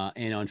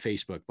 And on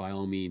Facebook, by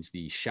all means,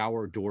 the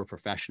Shower Door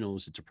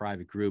Professionals. It's a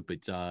private group.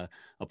 It's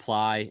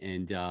apply,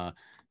 and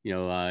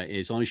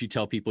as long as you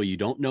tell people you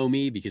don't know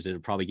me, because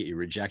it'll probably get you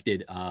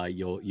rejected,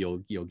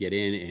 you'll get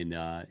in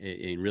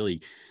and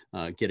really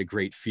get a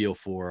great feel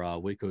for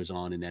what goes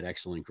on in that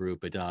excellent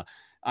group. But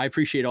I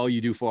appreciate all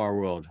you do for our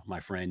world, my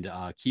friend.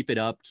 Keep it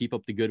up. Keep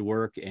up the good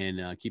work,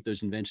 and keep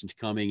those inventions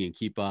coming, and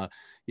keep the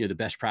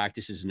best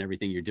practices and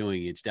everything you're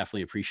doing. It's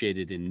definitely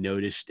appreciated and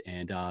noticed.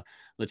 And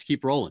let's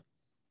keep rolling.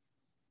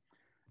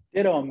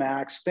 Ditto,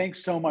 Max.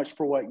 Thanks so much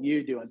for what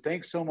you do, and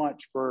thanks so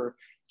much for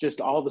just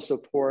all the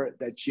support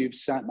that you've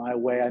sent my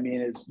way. I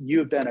mean,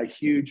 you've been a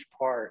huge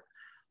part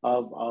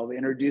of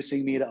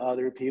introducing me to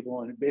other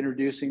people and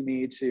introducing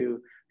me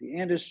to the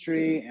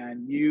industry.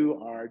 And you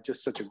are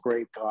just such a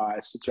great guy,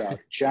 such a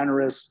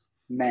generous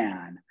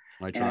man.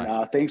 I try.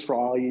 And thanks for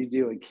all you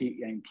do,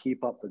 and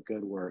keep up the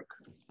good work.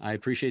 I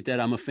appreciate that.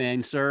 I'm a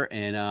fan, sir.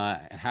 And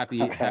happy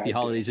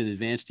holidays in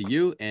advance to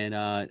you. And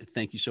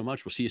thank you so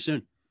much. We'll see you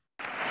soon.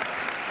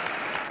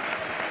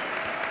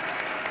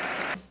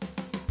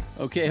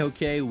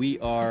 Okay. We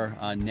are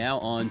now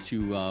on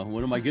to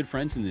one of my good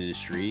friends in the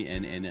industry,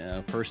 and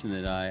a person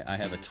that I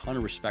have a ton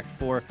of respect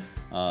for,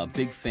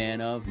 big fan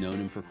of, known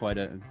him for quite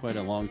a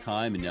long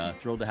time, and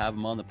thrilled to have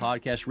him on the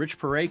podcast. Rich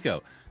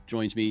Porayko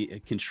joins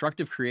me,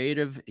 Constructive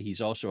Creative.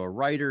 He's also a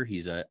writer.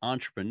 He's an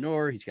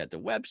entrepreneur. He's got the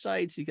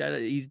websites. He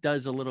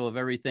does a little of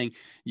everything.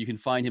 You can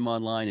find him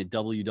online at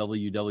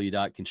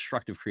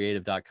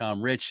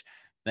www.constructivecreative.com. Rich,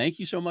 thank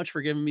you so much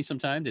for giving me some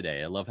time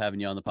today. I love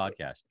having you on the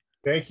podcast.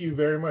 Thank you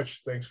very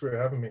much. Thanks for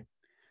having me.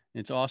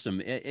 It's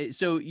awesome.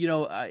 So,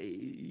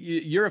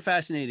 you're a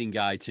fascinating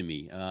guy to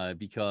me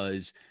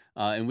because,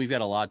 and we've got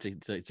a lot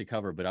to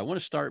cover, but I want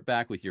to start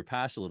back with your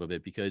past a little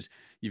bit, because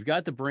you've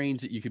got the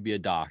brains that you could be a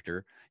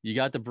doctor, you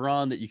got the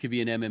brawn that you could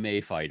be an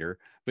MMA fighter,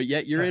 but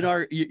yet you're in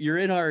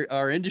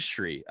our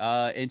industry.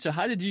 And so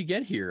how did you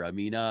get here? I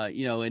mean,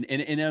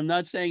 and I'm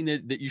not saying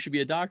that you should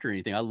be a doctor or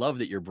anything. I love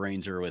that your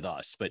brains are with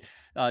us, but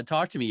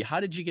talk to me. How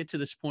did you get to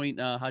this point?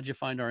 How did you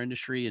find our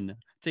industry, and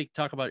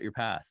talk about your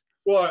path?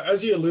 Well,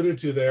 as you alluded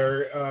to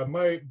there,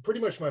 pretty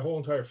much my whole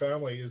entire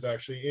family is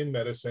actually in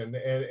medicine,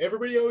 and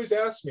everybody always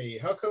asks me,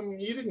 how come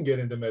you didn't get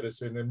into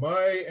medicine? And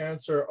my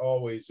answer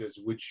always is,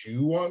 would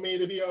you want me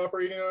to be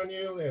operating on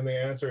you? And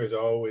the answer is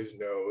always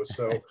no.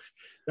 So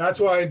that's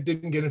why I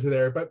didn't get into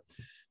there. But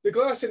the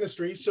glass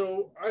industry.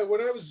 So when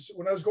I was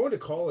going to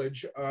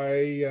college,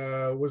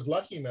 I was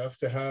lucky enough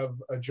to have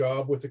a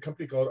job with a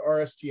company called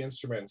RST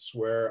Instruments,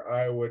 where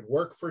I would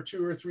work for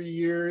 2 or 3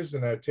 years,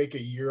 and I'd take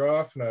a year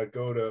off, and I'd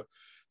go to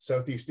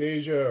Southeast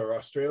Asia or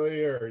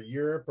Australia or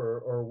Europe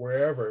or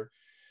wherever,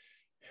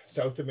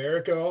 South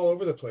America, all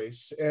over the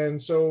place.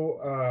 And so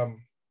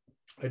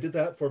I did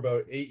that for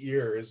about 8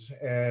 years,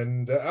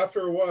 and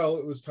after a while,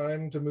 it was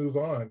time to move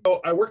on.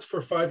 So I worked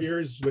for 5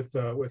 years with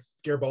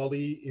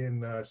Garibaldi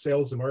in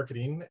sales and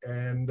marketing,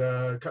 and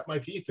cut my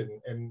teeth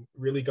and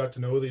really got to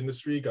know the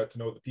industry, got to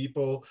know the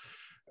people,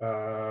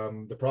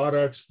 the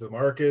products, the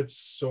markets,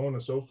 so on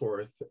and so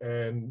forth.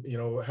 And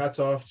hats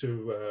off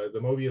to the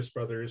Mobius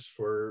brothers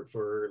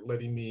for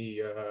letting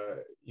me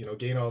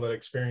gain all that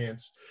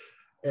experience.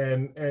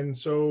 And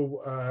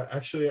so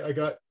actually, I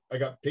got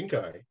pink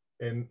eye.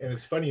 And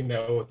it's funny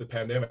now with the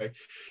pandemic,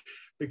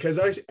 because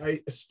I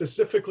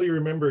specifically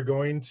remember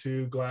going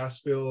to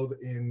Glass Build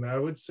in, I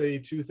would say,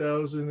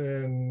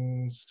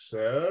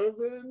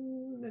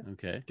 2007,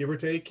 okay, give or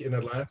take, in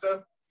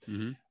Atlanta,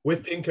 mm-hmm.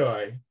 with pink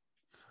eye,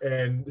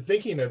 and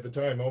thinking at the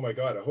time, oh my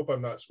God, I hope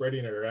I'm not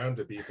spreading it around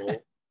to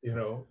people.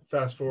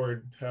 Fast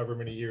forward however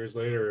many years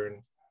later,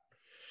 and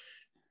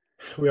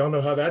we all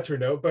know how that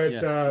turned out.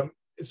 But yeah.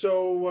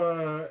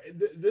 So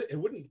it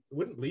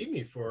wouldn't leave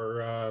me for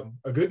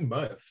a good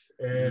month,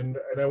 and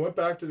I went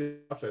back to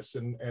the office,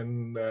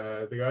 and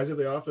the guys at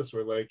the office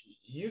were like,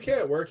 "You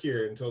can't work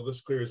here until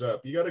this clears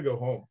up. You got to go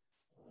home."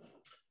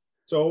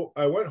 So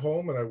I went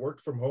home and I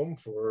worked from home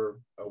for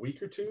a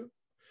week or two,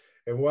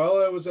 and while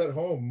I was at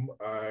home,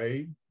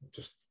 I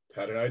just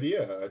had an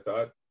idea. I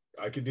thought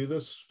I could do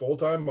this full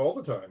time all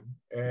the time,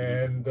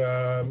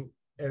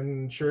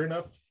 and sure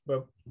enough,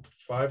 about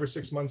 5 or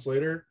 6 months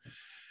later,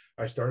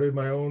 I started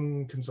my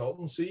own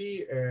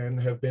consultancy and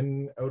have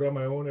been out on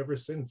my own ever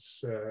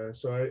since.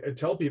 So I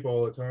tell people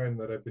all the time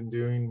that I've been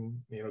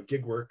doing,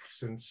 gig work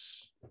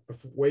since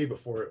way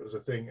before it was a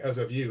thing, as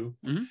have you.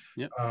 Mm-hmm.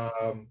 Yep.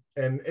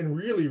 And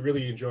really,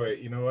 really enjoy it.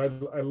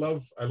 I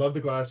love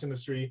the glass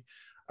industry.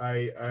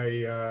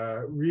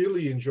 I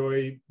really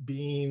enjoy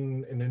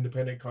being an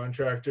independent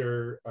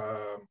contractor,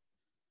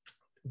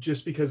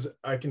 just because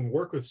I can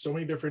work with so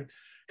many different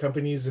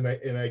companies, and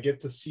I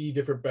get to see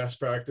different best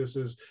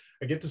practices.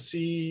 I get to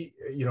see,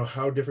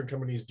 how different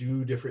companies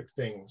do different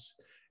things.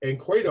 And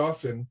quite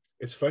often,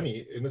 it's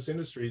funny, in this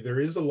industry, there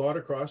is a lot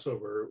of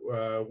crossover.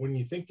 When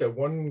you think that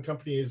one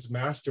company has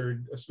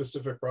mastered a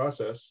specific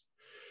process,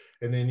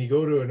 and then you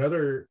go to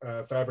another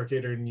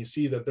fabricator and you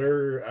see that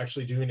they're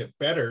actually doing it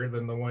better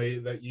than the way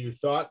that you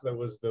thought that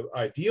was the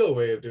ideal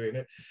way of doing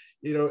it,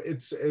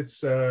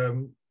 it's a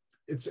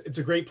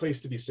great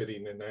place to be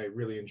sitting, and I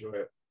really enjoy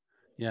it.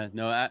 Yeah,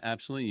 no,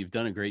 absolutely. You've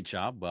done a great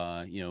job,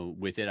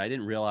 with it. I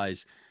didn't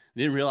realize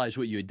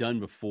what you had done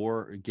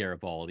before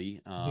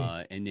Garibaldi.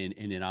 And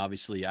then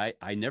obviously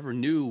I never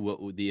knew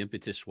what the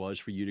impetus was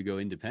for you to go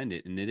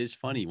independent. And it is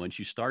funny once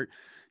you start,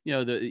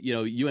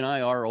 you and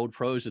I are old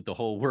pros at the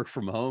whole work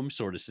from home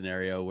sort of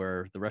scenario,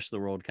 where the rest of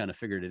the world kind of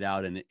figured it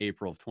out in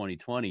April of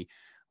 2020.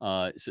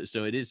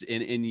 So it is,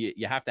 and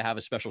you have to have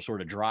a special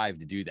sort of drive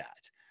to do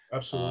that.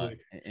 Absolutely.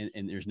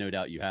 And there's no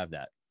doubt you have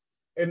that.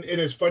 And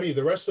it's funny,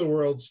 the rest of the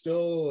world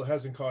still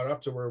hasn't caught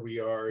up to where we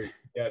are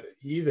yet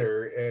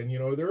either. And,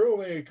 they're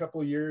only a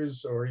couple of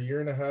years or a year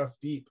and a half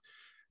deep.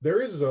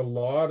 There is a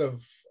lot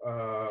of,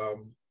 I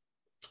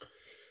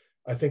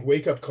think,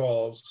 wake-up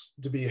calls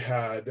to be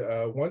had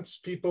once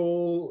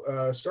people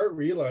start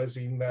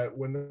realizing that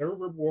when they're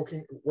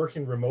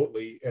working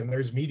remotely and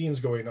there's meetings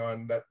going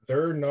on that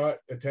they're not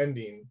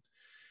attending,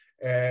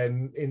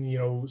 and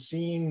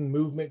seeing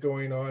movement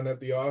going on at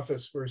the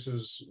office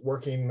versus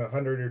working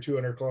 100 or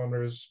 200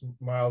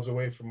 miles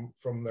away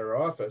from their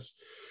office,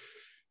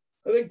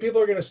 I think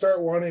people are going to start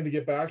wanting to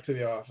get back to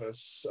the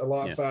office a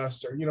lot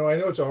faster. I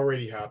know it's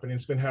already happening.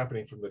 It's been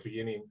happening from the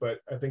beginning, but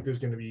I think there's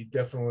going to be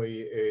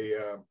definitely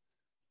a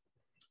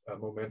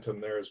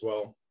momentum there as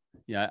well.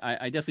 Yeah,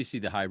 I definitely see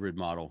the hybrid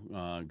model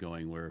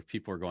going, where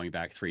people are going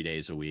back 3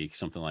 days a week,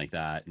 something like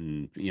that.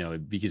 And,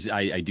 because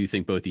I do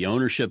think both the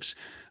ownerships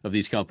of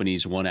these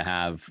companies want to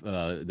have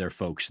their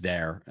folks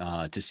there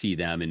to see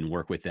them and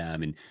work with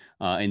them.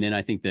 And then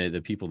I think the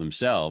people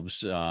themselves,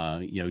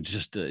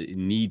 just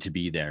need to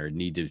be there,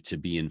 need to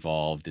be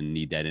involved, and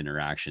need that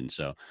interaction.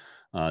 So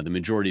the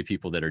majority of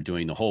people that are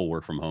doing the whole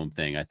work from home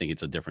thing, I think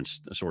it's a different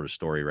sort of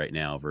story right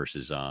now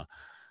versus,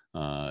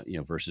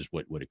 versus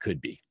what it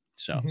could be.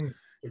 So. Mm-hmm.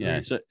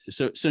 Yeah. So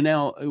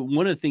now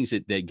one of the things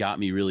that got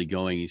me really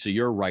going. So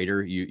you're a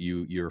writer,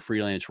 you're a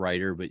freelance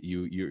writer, but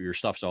your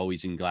stuff's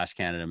always in Glass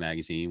Canada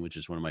magazine, which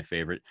is one of my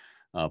favorite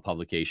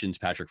publications.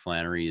 Patrick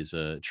Flannery is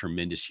a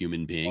tremendous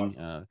human being.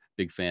 Awesome.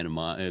 Big fan of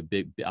mine.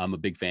 I'm a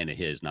big fan of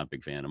his, not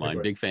big fan of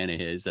mine. Big fan of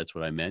his. That's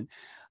what I meant.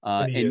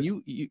 And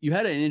you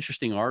had an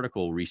interesting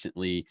article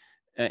recently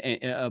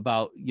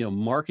about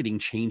marketing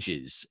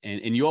changes,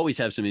 and you always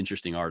have some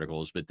interesting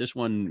articles, but this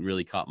one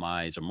really caught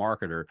my eye as a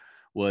marketer.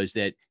 Was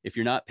that if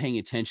you're not paying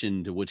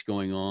attention to what's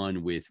going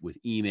on with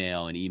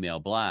email and email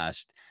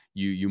blast,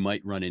 you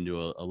might run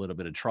into a little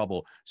bit of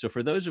trouble. So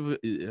for those of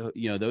the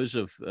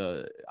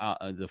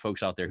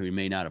folks out there who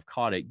may not have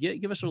caught it,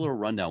 give us a little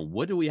rundown.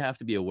 What do we have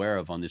to be aware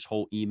of on this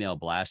whole email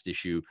blast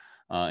issue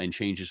and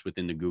changes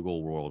within the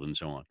Google world and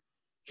so on?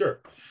 Sure.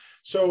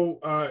 So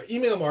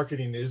email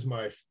marketing is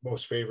my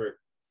most favorite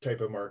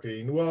type of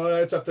marketing. Well,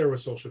 it's up there with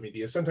social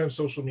media. Sometimes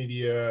social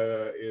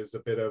media is a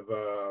bit of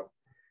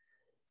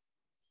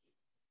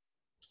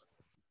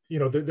you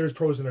know, there's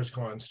pros and there's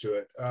cons to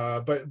it.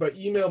 But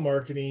email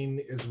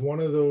marketing is one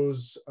of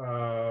those,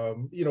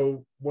 you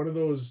know, one of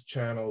those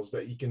channels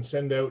that you can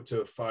send out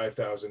to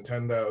 5,000,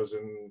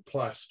 10,000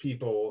 plus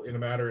people in a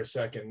matter of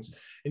seconds,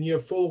 and you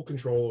have full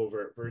control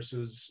over it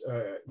versus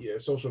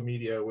social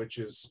media, which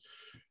is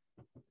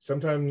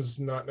sometimes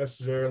not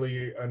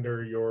necessarily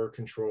under your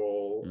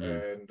control,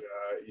 and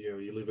you know,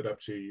 you leave it up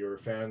to your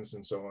fans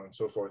and so on and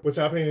so forth. What's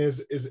happening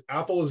is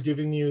Apple is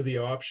giving you the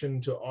option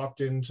to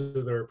opt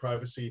into their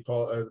privacy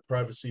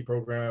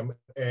program,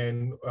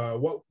 and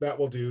what that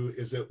will do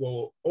is it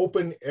will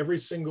open every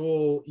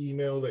single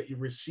email that you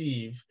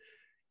receive,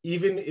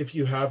 even if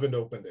you haven't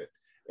opened it.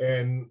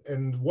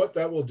 And what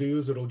that will do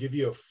is it'll give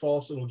me a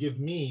false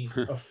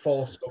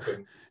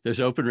open.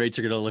 Those open rates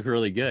are going to look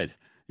really good.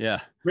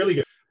 Yeah, really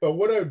good. But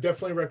what I would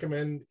definitely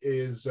recommend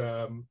is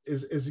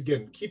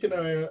again, keep an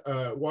eye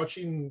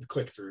watching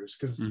click-throughs,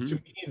 because to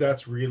me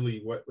that's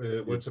really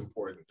what's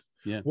important.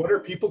 Yeah. What are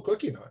people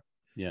clicking on?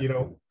 Yeah. You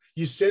know,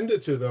 you send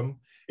it to them.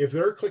 If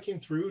they're clicking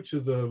through to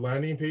the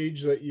landing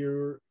page that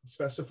you're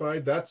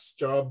specified, that's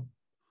job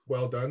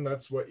well done.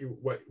 That's what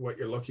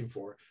you're looking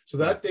for. So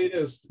that data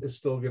is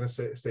still going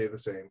to stay the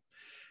same.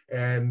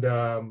 And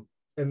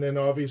then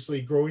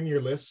obviously growing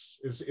your lists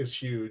is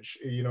huge,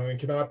 you know, and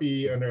cannot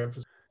be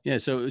underemphasized. Yeah.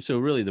 So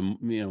really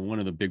one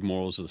of the big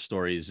morals of the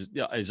story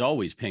is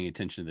always paying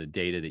attention to the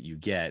data that you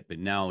get, but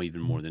now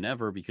even more than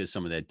ever, because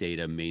some of that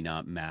data may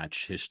not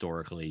match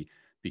historically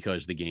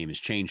because the game has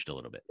changed a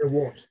little bit. It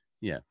won't.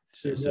 Yeah.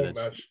 It won't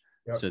match.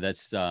 Yep. So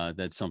that's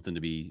something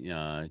to be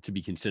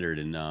considered.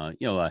 And, I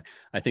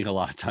think a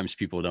lot of times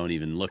people don't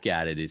even look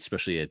at it,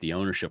 especially at the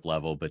ownership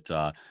level, but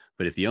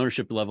if the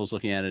ownership level is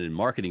looking at it, and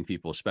marketing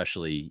people,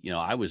 especially, you know,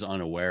 I was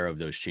unaware of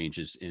those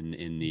changes in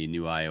the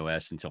new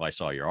iOS until I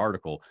saw your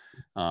article.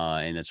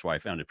 And that's why I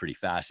found it pretty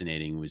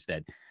fascinating, was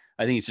that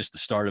I think it's just the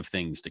start of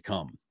things to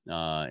come.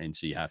 And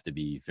so you have to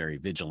be very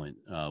vigilant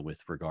with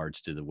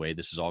regards to the way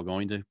this is all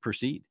going to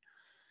proceed.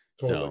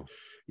 Totally.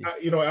 So,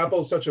 you know,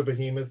 Apple is such a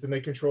behemoth and they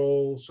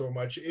control so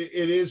much.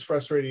 It is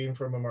frustrating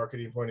from a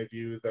marketing point of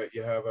view that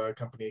you have a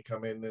company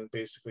come in and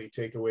basically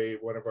take away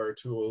one of our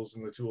tools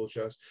in the tool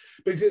chest,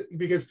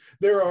 because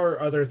there are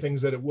other things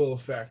that it will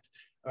affect.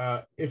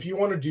 If you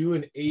want to do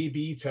an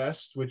A/B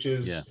test, which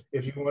is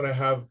if you want to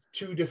have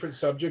two different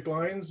subject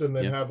lines and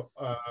then have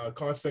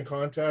constant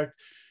contact,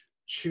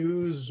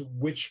 choose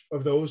which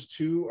of those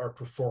two are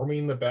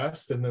performing the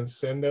best and then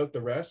send out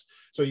the rest.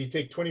 So you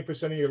take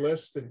 20% of your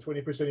list and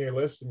 20% of your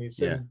list and you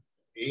send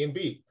A and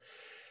B.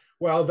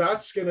 Well,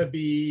 that's going to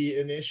be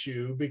an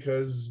issue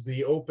because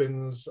the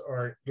opens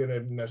aren't going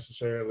to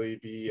necessarily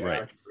be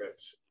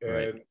accurate.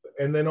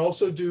 And then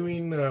also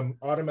doing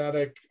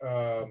automatic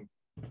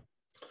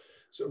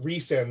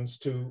resends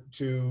to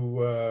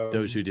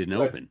those who didn't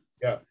open.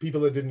 Yeah, people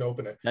that didn't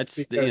open it.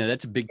 That's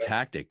that's a big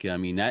tactic. I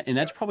mean,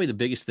 that's probably the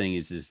biggest thing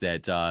is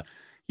that that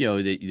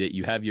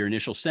you have your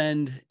initial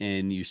send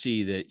and you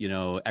see that, you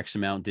know, X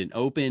amount didn't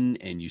open,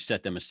 and you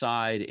set them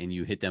aside and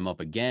you hit them up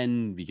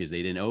again because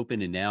they didn't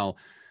open, and now,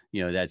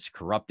 you know, that's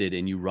corrupted,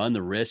 and you run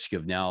the risk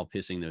of now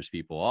pissing those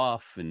people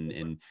off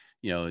and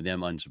you know,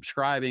 them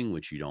unsubscribing,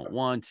 which you don't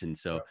want. And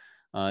so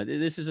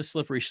this is a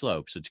slippery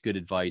slope. So it's good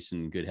advice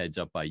and good heads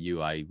up by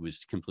you. I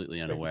was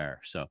completely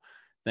unaware. So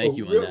thank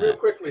you on that. Real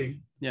quickly,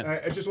 yeah.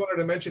 I just wanted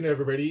to mention to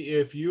everybody,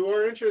 if you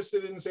are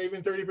interested in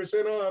saving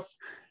 30% off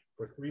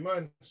for 3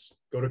 months,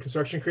 go to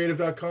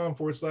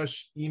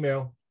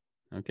constructioncreative.com/email.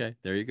 Okay,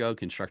 there you go.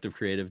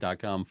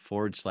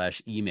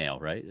 constructivecreative.com/email,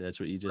 right? That's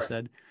what you just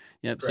said?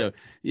 Yep. Correct.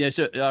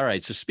 So all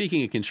right. So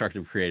speaking of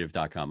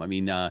constructivecreative.com, I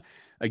mean,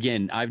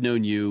 again, I've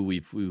known you.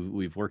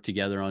 We've worked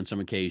together on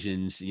some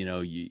occasions. You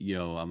know,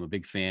 I'm a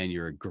big fan.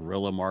 You're a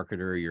guerrilla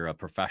marketer. You're a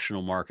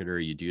professional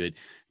marketer. You do it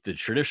the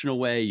traditional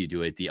way. You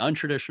do it the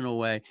untraditional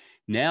way.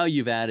 Now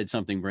you've added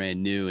something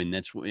brand new, and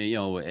that's, you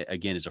know,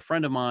 again, as a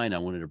friend of mine, I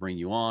wanted to bring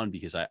you on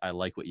because I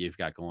like what you've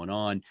got going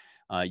on.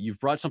 You've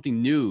brought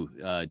something new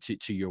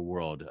to your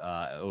world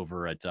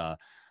over at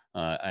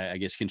I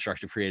guess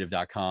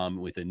constructivecreative.com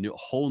with a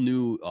whole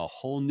new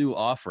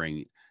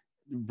offering.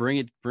 Bring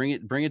it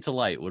to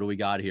light. What do we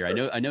got here?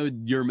 I know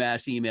your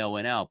mass email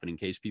went out, but in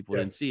case people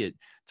didn't see it,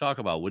 talk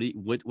about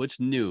what's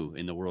new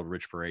in the world of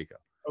Rich Porayko.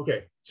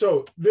 Okay,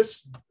 so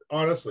this,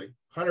 honestly,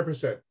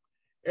 100%.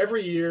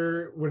 Every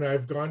year when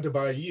I've gone to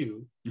buy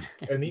you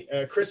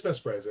a Christmas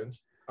present,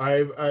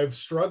 I've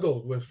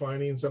struggled with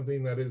finding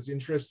something that is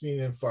interesting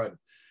and fun,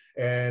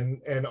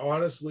 and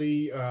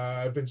honestly,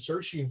 I've been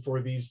searching for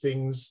these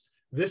things,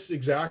 this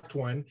exact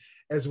one,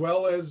 as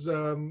well as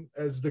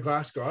the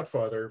Glass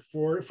Godfather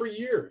for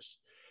years,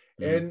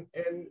 and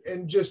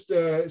just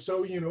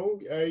so you know,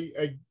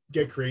 I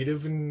get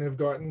creative and have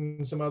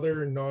gotten some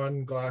other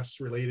non-glass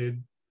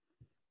related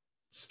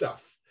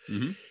stuff.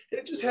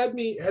 It just had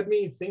me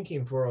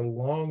thinking for a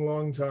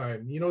long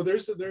time. You know,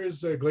 there's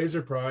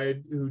Glazer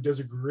Pride, who does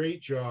a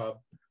great job.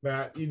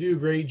 Matt, you do a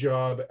great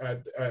job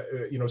at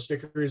you know,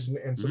 stickers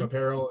and some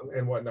apparel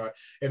and whatnot.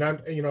 And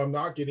I'm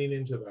not getting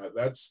into that.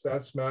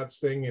 That's Matt's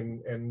thing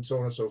and so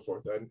on and so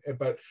forth.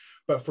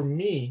 But for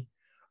me,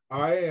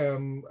 I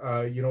am,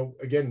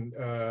 again,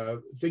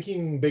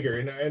 thinking bigger,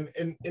 and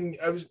I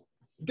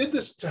did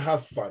this to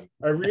have fun.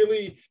 I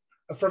really,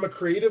 from a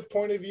creative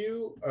point of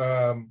view,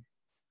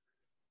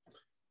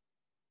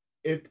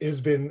 it has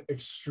been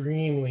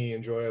extremely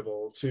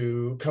enjoyable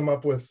to come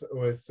up with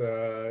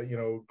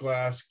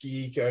Glass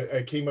Geek.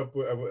 I came up,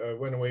 I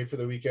went away for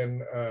the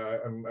weekend.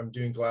 I'm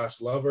doing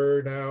Glass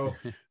Lover now.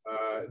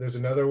 There's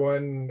another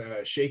one,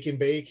 Shake and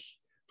Bake,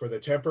 for the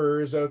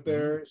temperers out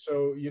there.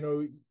 So,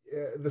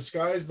 the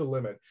sky's the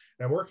limit.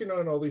 And I'm working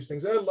on all these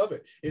things, and I love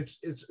it.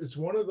 It's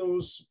one of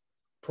those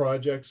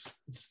projects,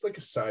 it's like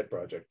a side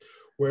project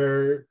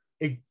where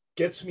it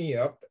gets me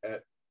up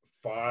at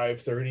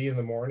 5:30 in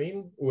the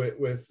morning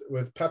with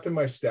pep in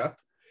my step.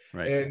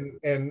 Right.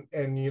 And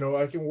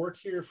I can work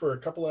here for a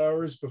couple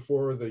hours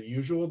before the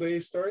usual day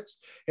starts,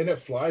 and it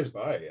flies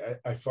by.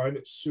 I find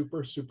it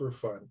super, super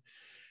fun.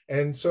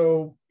 And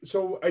so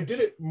I did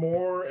it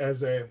more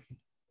as a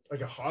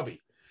hobby.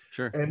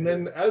 Sure. And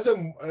then as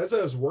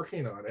I was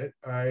working on it,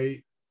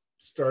 I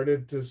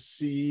started to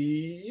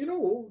see,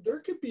 there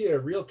could be a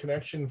real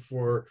connection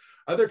for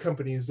other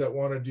companies that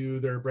want to do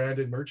their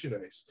branded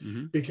merchandise,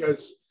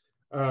 because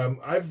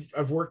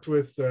I've worked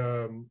with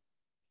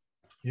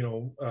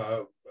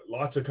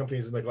lots of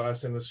companies in the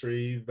glass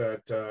industry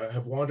that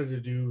have wanted to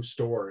do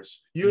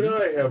stores. You and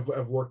I have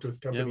worked with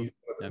companies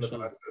in the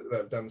past that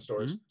have done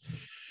stores.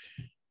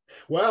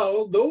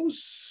 Well,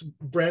 those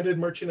branded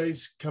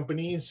merchandise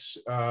companies,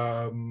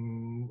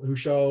 who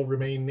shall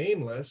remain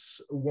nameless,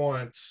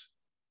 want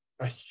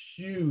a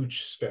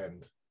huge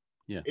spend,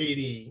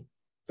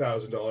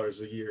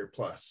 $80,000 a year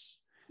plus.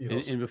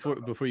 And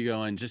before you go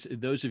on, just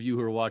those of you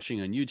who are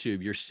watching on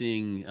YouTube, you're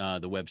seeing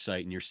the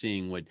website and you're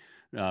seeing what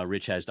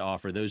Rich has to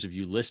offer. Those of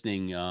you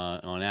listening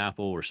on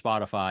Apple or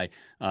Spotify,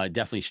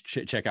 definitely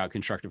check out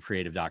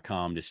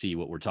constructivecreative.com to see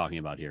what we're talking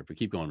about here. But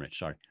keep going, Rich.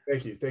 Sorry.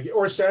 Thank you.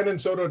 Or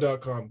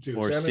sandandsoda.com too.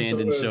 Or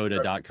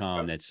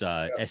sandandsoda.com. That's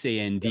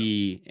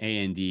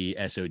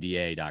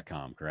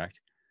SANDANDSODA.com,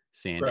 correct?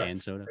 Sand correct. And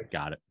Soda.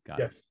 Got it.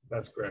 Yes,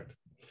 that's correct.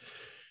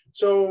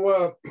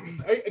 So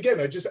I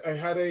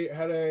had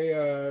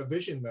a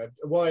vision that,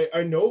 well,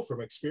 I know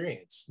from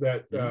experience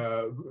that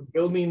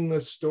building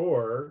the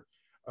store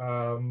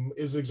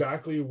is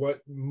exactly what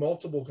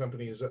multiple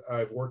companies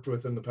I've worked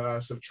with in the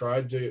past have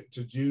tried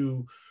to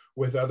do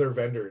with other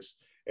vendors.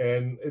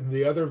 And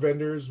the other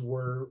vendors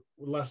were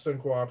less than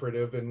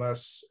cooperative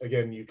unless,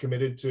 again, you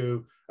committed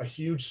to a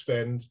huge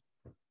spend,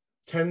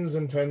 tens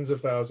and tens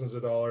of thousands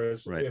of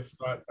dollars, if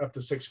not up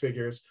to six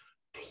figures.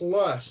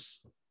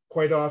 Plus,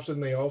 quite often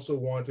they also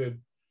wanted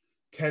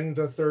 $10,000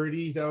 to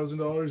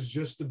 $30,000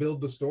 just to build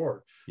the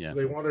store. Yeah. So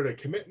they wanted a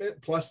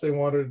commitment, plus they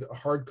wanted a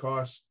hard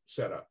cost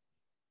setup.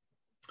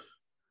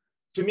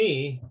 To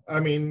me, I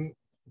mean,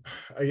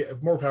 I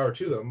have more power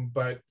to them,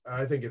 but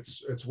I think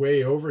it's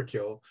way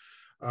overkill.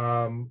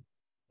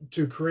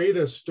 To create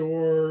a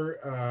store,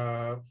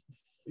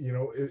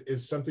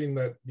 is something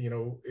that,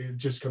 it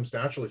just comes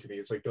naturally to me.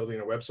 It's like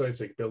building a website.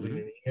 It's like building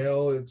an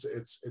email. It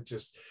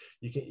just,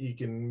 you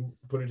can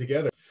put it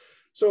together.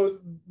 So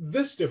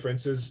this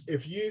difference is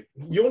if you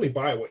only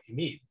buy what you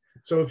need.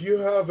 So if you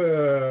have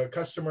a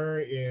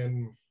customer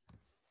in,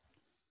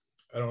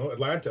 I don't know,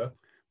 Atlanta,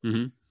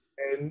 and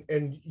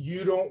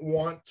you don't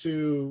want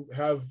to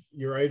have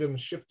your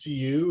items shipped to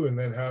you and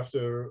then have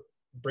to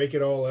break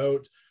it all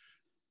out,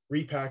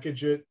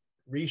 repackage it,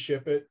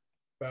 reship it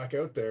back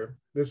out there.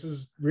 This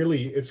is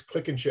really, it's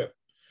click and ship.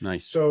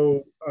 Nice.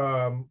 So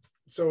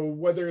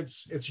whether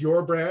it's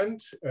your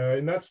brand,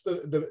 and that's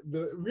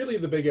the really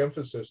the big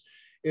emphasis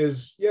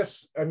is,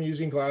 yes, I'm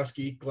using Glass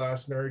Geek,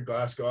 Glass Nerd,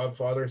 Glass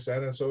Godfather,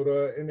 Sand and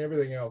Soda, and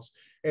everything else.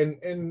 And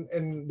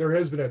there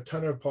has been a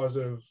ton of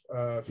positive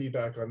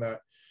feedback on that.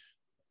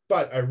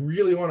 But I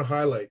really want to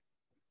highlight,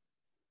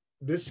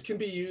 this can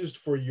be used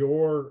for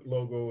your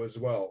logo as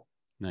well.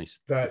 Nice.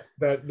 That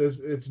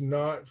it's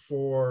not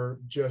for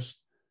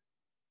just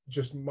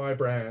my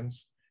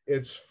brands.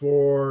 It's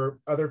for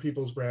other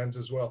people's brands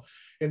as well.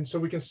 And so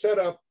we can set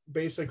up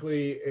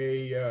basically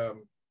a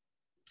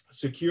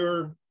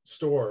secure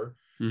store.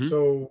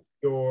 So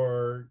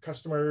your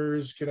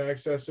customers can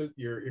access it,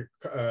 your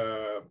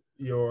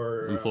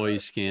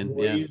employees can,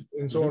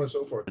 and so on and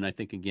so forth. And I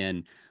think,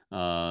 again,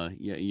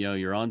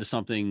 you're onto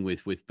something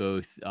with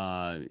both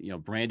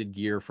branded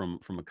gear from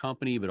a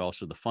company, but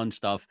also the fun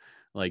stuff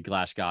like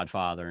Glass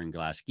Godfather and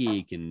Glass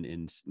Geek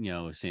and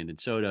Sand and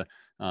Soda,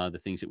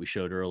 the things that we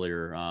showed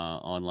earlier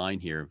online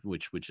here,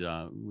 which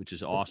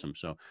is awesome.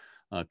 So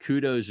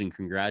kudos and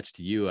congrats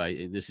to you.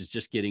 This is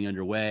just getting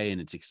underway and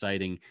it's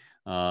exciting.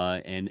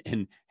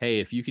 And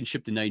hey, if you can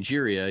ship to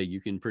Nigeria, you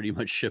can pretty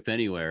much ship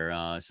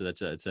anywhere. So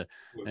that's a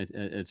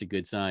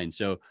good sign.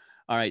 So,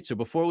 all right. So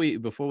before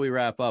we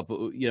wrap up,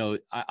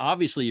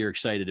 obviously you're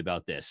excited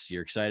about this.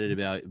 You're excited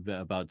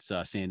about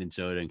Sand and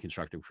Soda and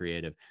Constructive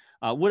Creative.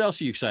 What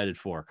else are you excited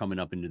for coming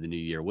up into the new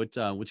year?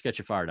 What's got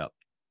you fired up?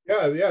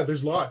 Yeah,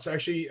 there's lots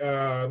actually.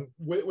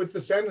 With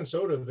the Sand and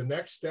Soda, the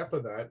next step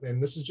of that,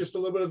 and this is just a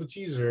little bit of a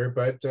teaser,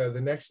 but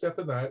the next step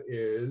of that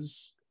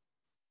is,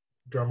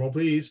 drumroll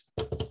please,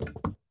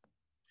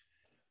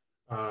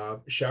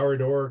 shower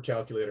door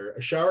calculator,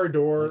 a shower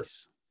door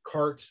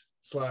cart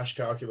 /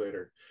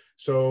 calculator.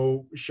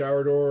 So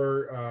shower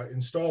door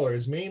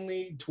installers,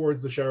 mainly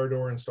towards the shower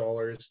door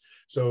installers,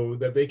 so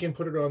that they can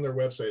put it on their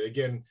website.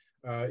 Again,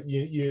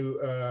 you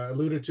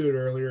alluded to it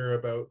earlier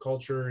about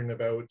culture and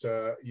about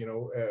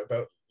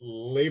about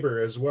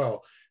labor as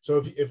well.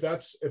 So if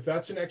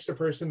that's an extra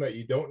person that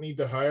you don't need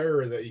to hire,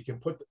 or that you can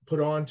put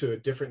on to a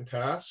different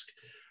task,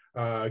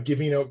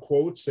 giving out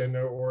quotes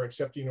or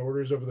accepting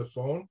orders over the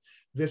phone,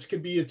 this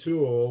could be a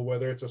tool,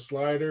 whether it's a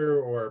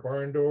slider or a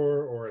barn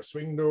door or a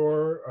swing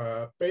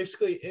door,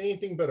 basically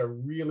anything but a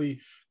really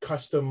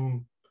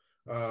custom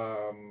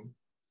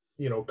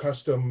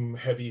custom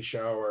heavy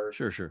shower.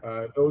 Sure.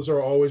 Those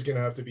are always going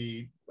to have to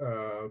be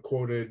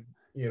quoted,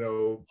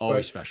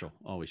 always special.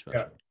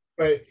 Yeah,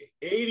 but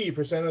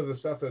 80% of the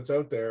stuff that's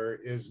out there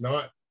is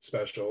not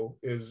special,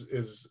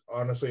 is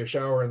honestly a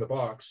shower in the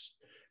box,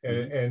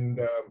 and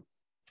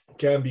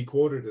can be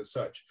quoted as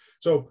such.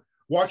 So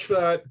watch for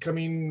that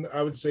coming,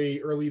 I would say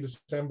early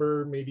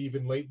December, maybe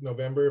even late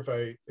November,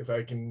 if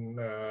I can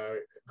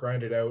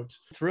grind it out.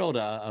 Thrilled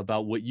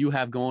about what you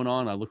have going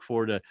on. I look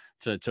forward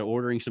to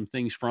ordering some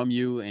things from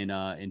you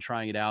and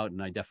trying it out.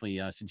 And I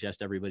definitely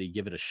suggest everybody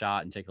give it a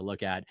shot and take a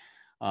look at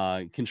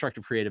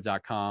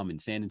constructivecreative.com and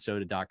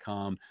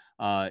sandandsoda.com,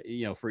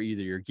 for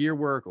either your gear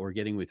work or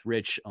getting with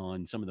Rich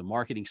on some of the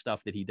marketing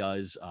stuff that he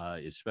does.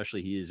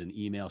 Especially, he is an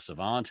email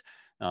savant,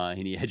 and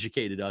he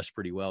educated us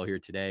pretty well here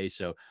today.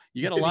 So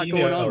you got a lot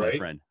going on, right, my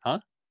friend? Huh?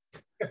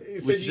 You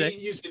said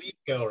you said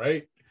email,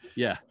 right?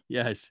 Yeah.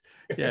 Yes.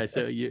 Yeah.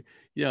 So you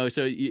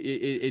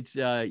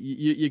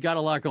got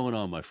a lot going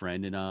on, my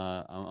friend, and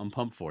I'm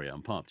pumped for you.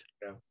 I'm pumped.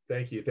 Yeah.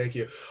 Thank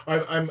you.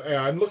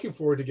 I'm looking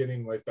forward to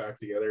getting life back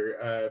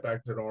together,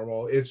 back to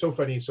normal. It's so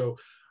funny. So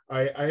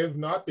I have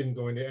not been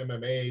going to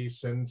MMA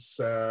since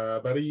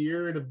about a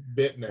year and a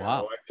bit now.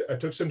 Wow. I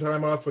took some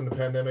time off when the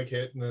pandemic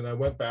hit, and then I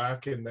went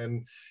back, and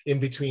then in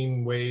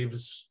between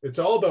waves, it's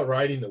all about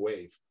riding the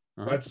wave.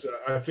 That's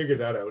I figured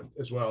that out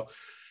as well.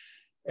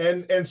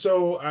 And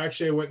so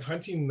actually I went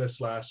hunting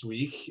this last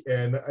week,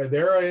 and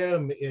there I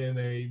am in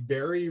a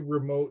very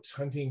remote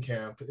hunting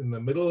camp in the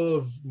middle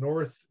of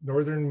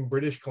northern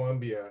British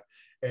Columbia.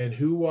 And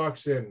who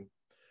walks in?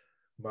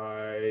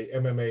 My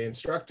MMA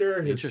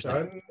instructor, his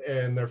son,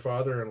 and their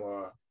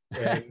father-in-law.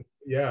 And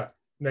yeah,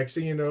 next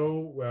thing you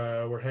know,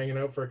 we're hanging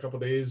out for a couple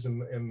of days in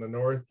the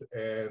north,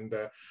 and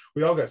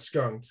we all got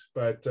skunked,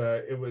 but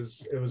it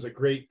was a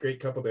great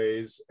couple of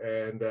days,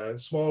 and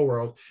small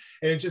world.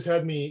 And it just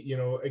had me,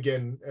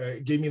 again,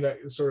 gave me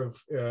that sort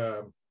of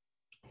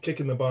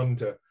kick in the bum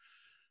to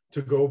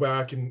go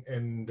back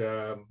and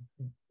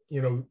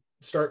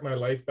start my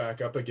life back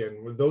up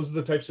again. Those are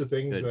the types of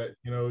things that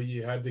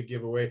you had to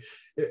give away.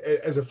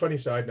 As a funny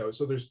side note,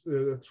 so there's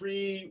the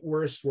 3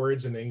 worst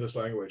words in the English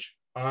language.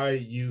 I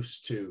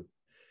used to.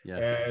 Yeah.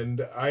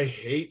 And I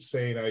hate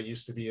saying I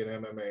used to be in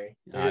MMA.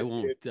 I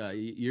won't.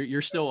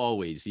 You're still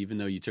always, even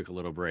though you took a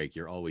little break,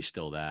 you're always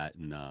still that.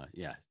 And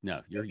you're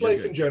life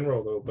good. In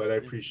general, though. But I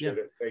appreciate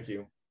it. Thank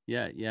you.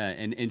 Yeah.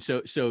 And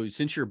so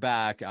since you're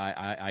back,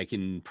 I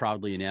can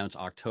proudly announce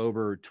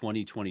October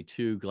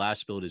 2022,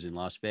 Glass Build is in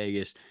Las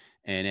Vegas,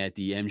 and at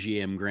the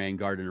MGM Grand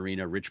Garden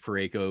Arena, Rich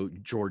Porayko,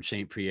 George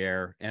St.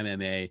 Pierre,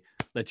 MMA.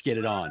 Let's get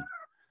it on.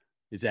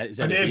 Is that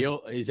a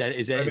deal? Is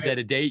that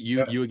a date?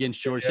 You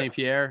against George St.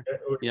 Pierre?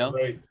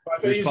 Right. I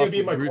thought he's going to be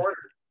in my corner.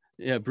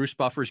 Yeah, Bruce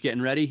Buffer's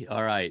getting ready.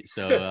 All right,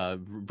 so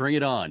bring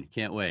it on.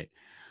 Can't wait.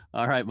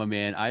 All right, my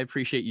man. I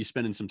appreciate you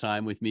spending some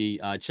time with me.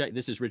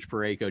 This is Rich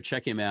Porayko.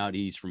 Check him out.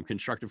 He's from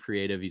Constructive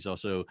Creative. He's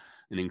also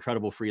an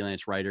incredible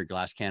freelance writer,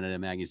 Glass Canada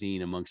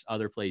Magazine, amongst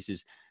other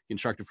places.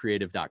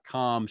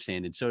 ConstructiveCreative.com,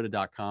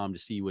 sandandsoda.com to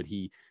see what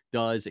he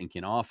does and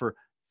can offer.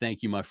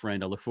 Thank you, my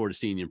friend. I look forward to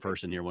seeing you in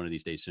person here one of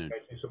these days soon.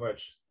 Thank you so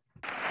much.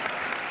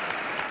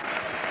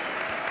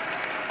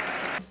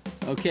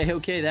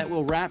 Okay, that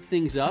will wrap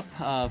things up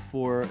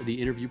for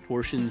the interview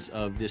portions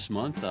of this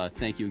month.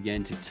 Thank you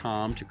again to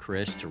Tom, to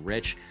Chris, to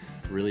Rich.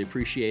 Really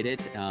appreciate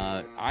it.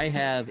 I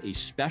have a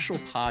special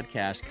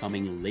podcast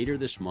coming later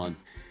this month.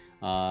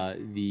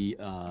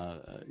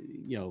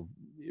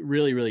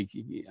 Really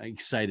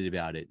excited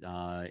about it.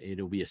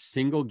 It'll be a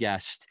single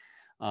guest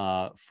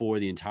for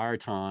the entire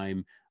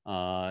time,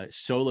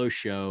 solo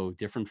show,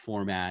 different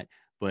format.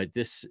 But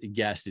this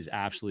guest is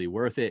absolutely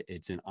worth it.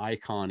 It's an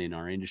icon in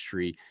our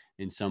industry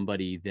and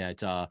somebody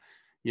that,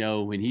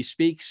 when he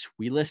speaks,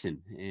 we listen.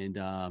 And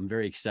I'm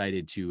very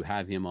excited to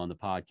have him on the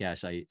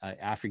podcast. I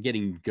after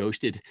getting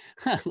ghosted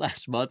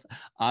last month,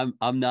 I'm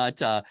not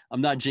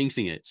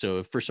jinxing it. So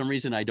if for some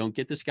reason I don't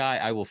get this guy,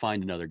 I will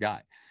find another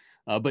guy.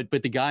 But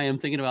the guy I'm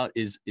thinking about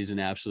is an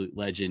absolute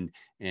legend,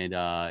 and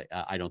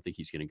I don't think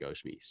he's going to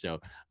ghost me. So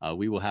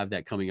we will have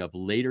that coming up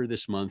later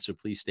this month. So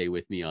please stay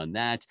with me on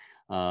that,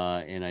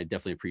 and I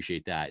definitely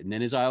appreciate that. And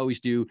then, as I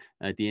always do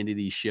at the end of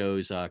these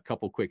shows, a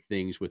couple quick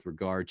things with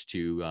regards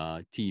to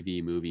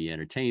TV, movie,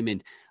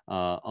 entertainment.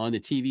 On the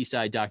TV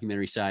side,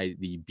 documentary side,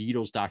 the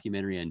Beatles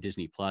documentary on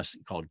Disney Plus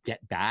called Get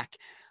Back.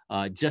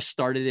 Just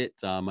started it.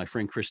 My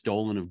friend Chris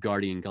Dolan of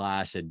Guardian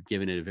Glass had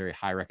given it a very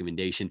high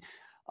recommendation.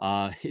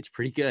 It's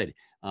pretty good.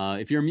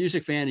 If you're a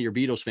music fan or you're a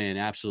Beatles fan,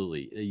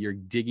 absolutely. You're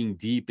digging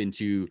deep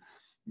into,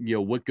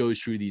 what goes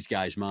through these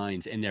guys'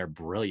 minds, and their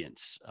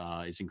brilliance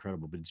is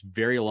incredible, but it's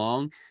very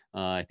long.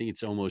 I think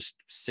it's almost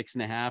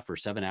 6.5 or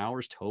 7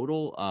 hours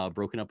total,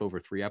 broken up over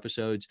 3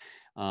 episodes.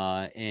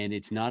 And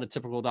it's not a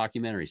typical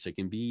documentary. So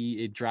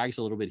it drags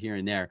a little bit here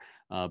and there.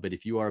 But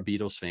if you are a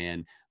Beatles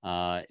fan,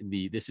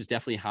 this is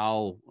definitely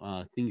how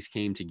things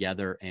came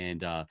together,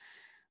 and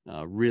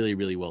really,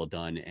 really well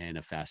done, and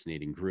a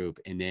fascinating group.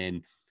 And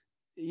then,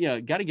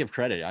 got to give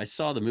credit. I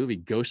saw the movie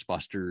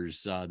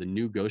Ghostbusters, the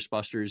new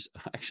Ghostbusters,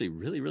 actually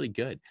really, really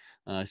good.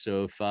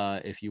 So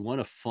if you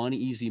want a fun,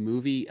 easy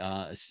movie,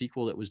 a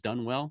sequel that was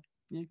done well,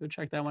 go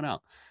check that one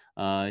out.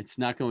 It's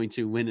not going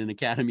to win an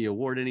Academy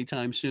Award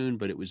anytime soon,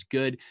 but it was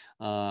good,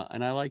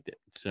 and I liked it.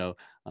 So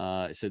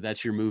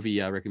that's your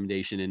movie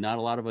recommendation. And not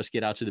a lot of us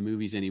get out to the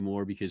movies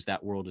anymore because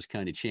that world has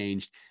kind of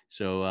changed.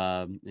 So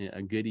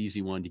a good,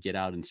 easy one to get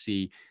out and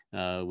see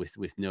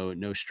with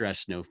no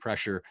stress, no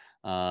pressure.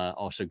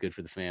 Also good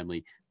for the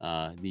family.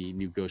 The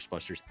new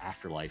Ghostbusters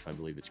Afterlife, I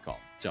believe it's called.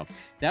 So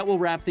that will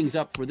wrap things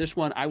up for this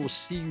one. I will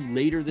see you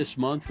later this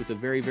month with a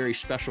very, very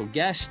special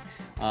guest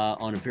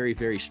on a very,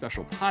 very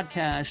special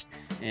podcast,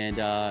 and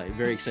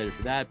very excited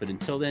for that. But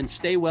until then,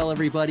 stay well,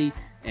 everybody,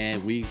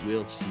 and we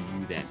will see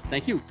you then.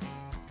 Thank you.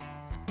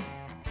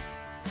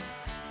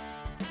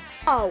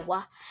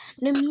 Oh,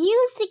 the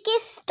music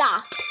is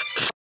stopped.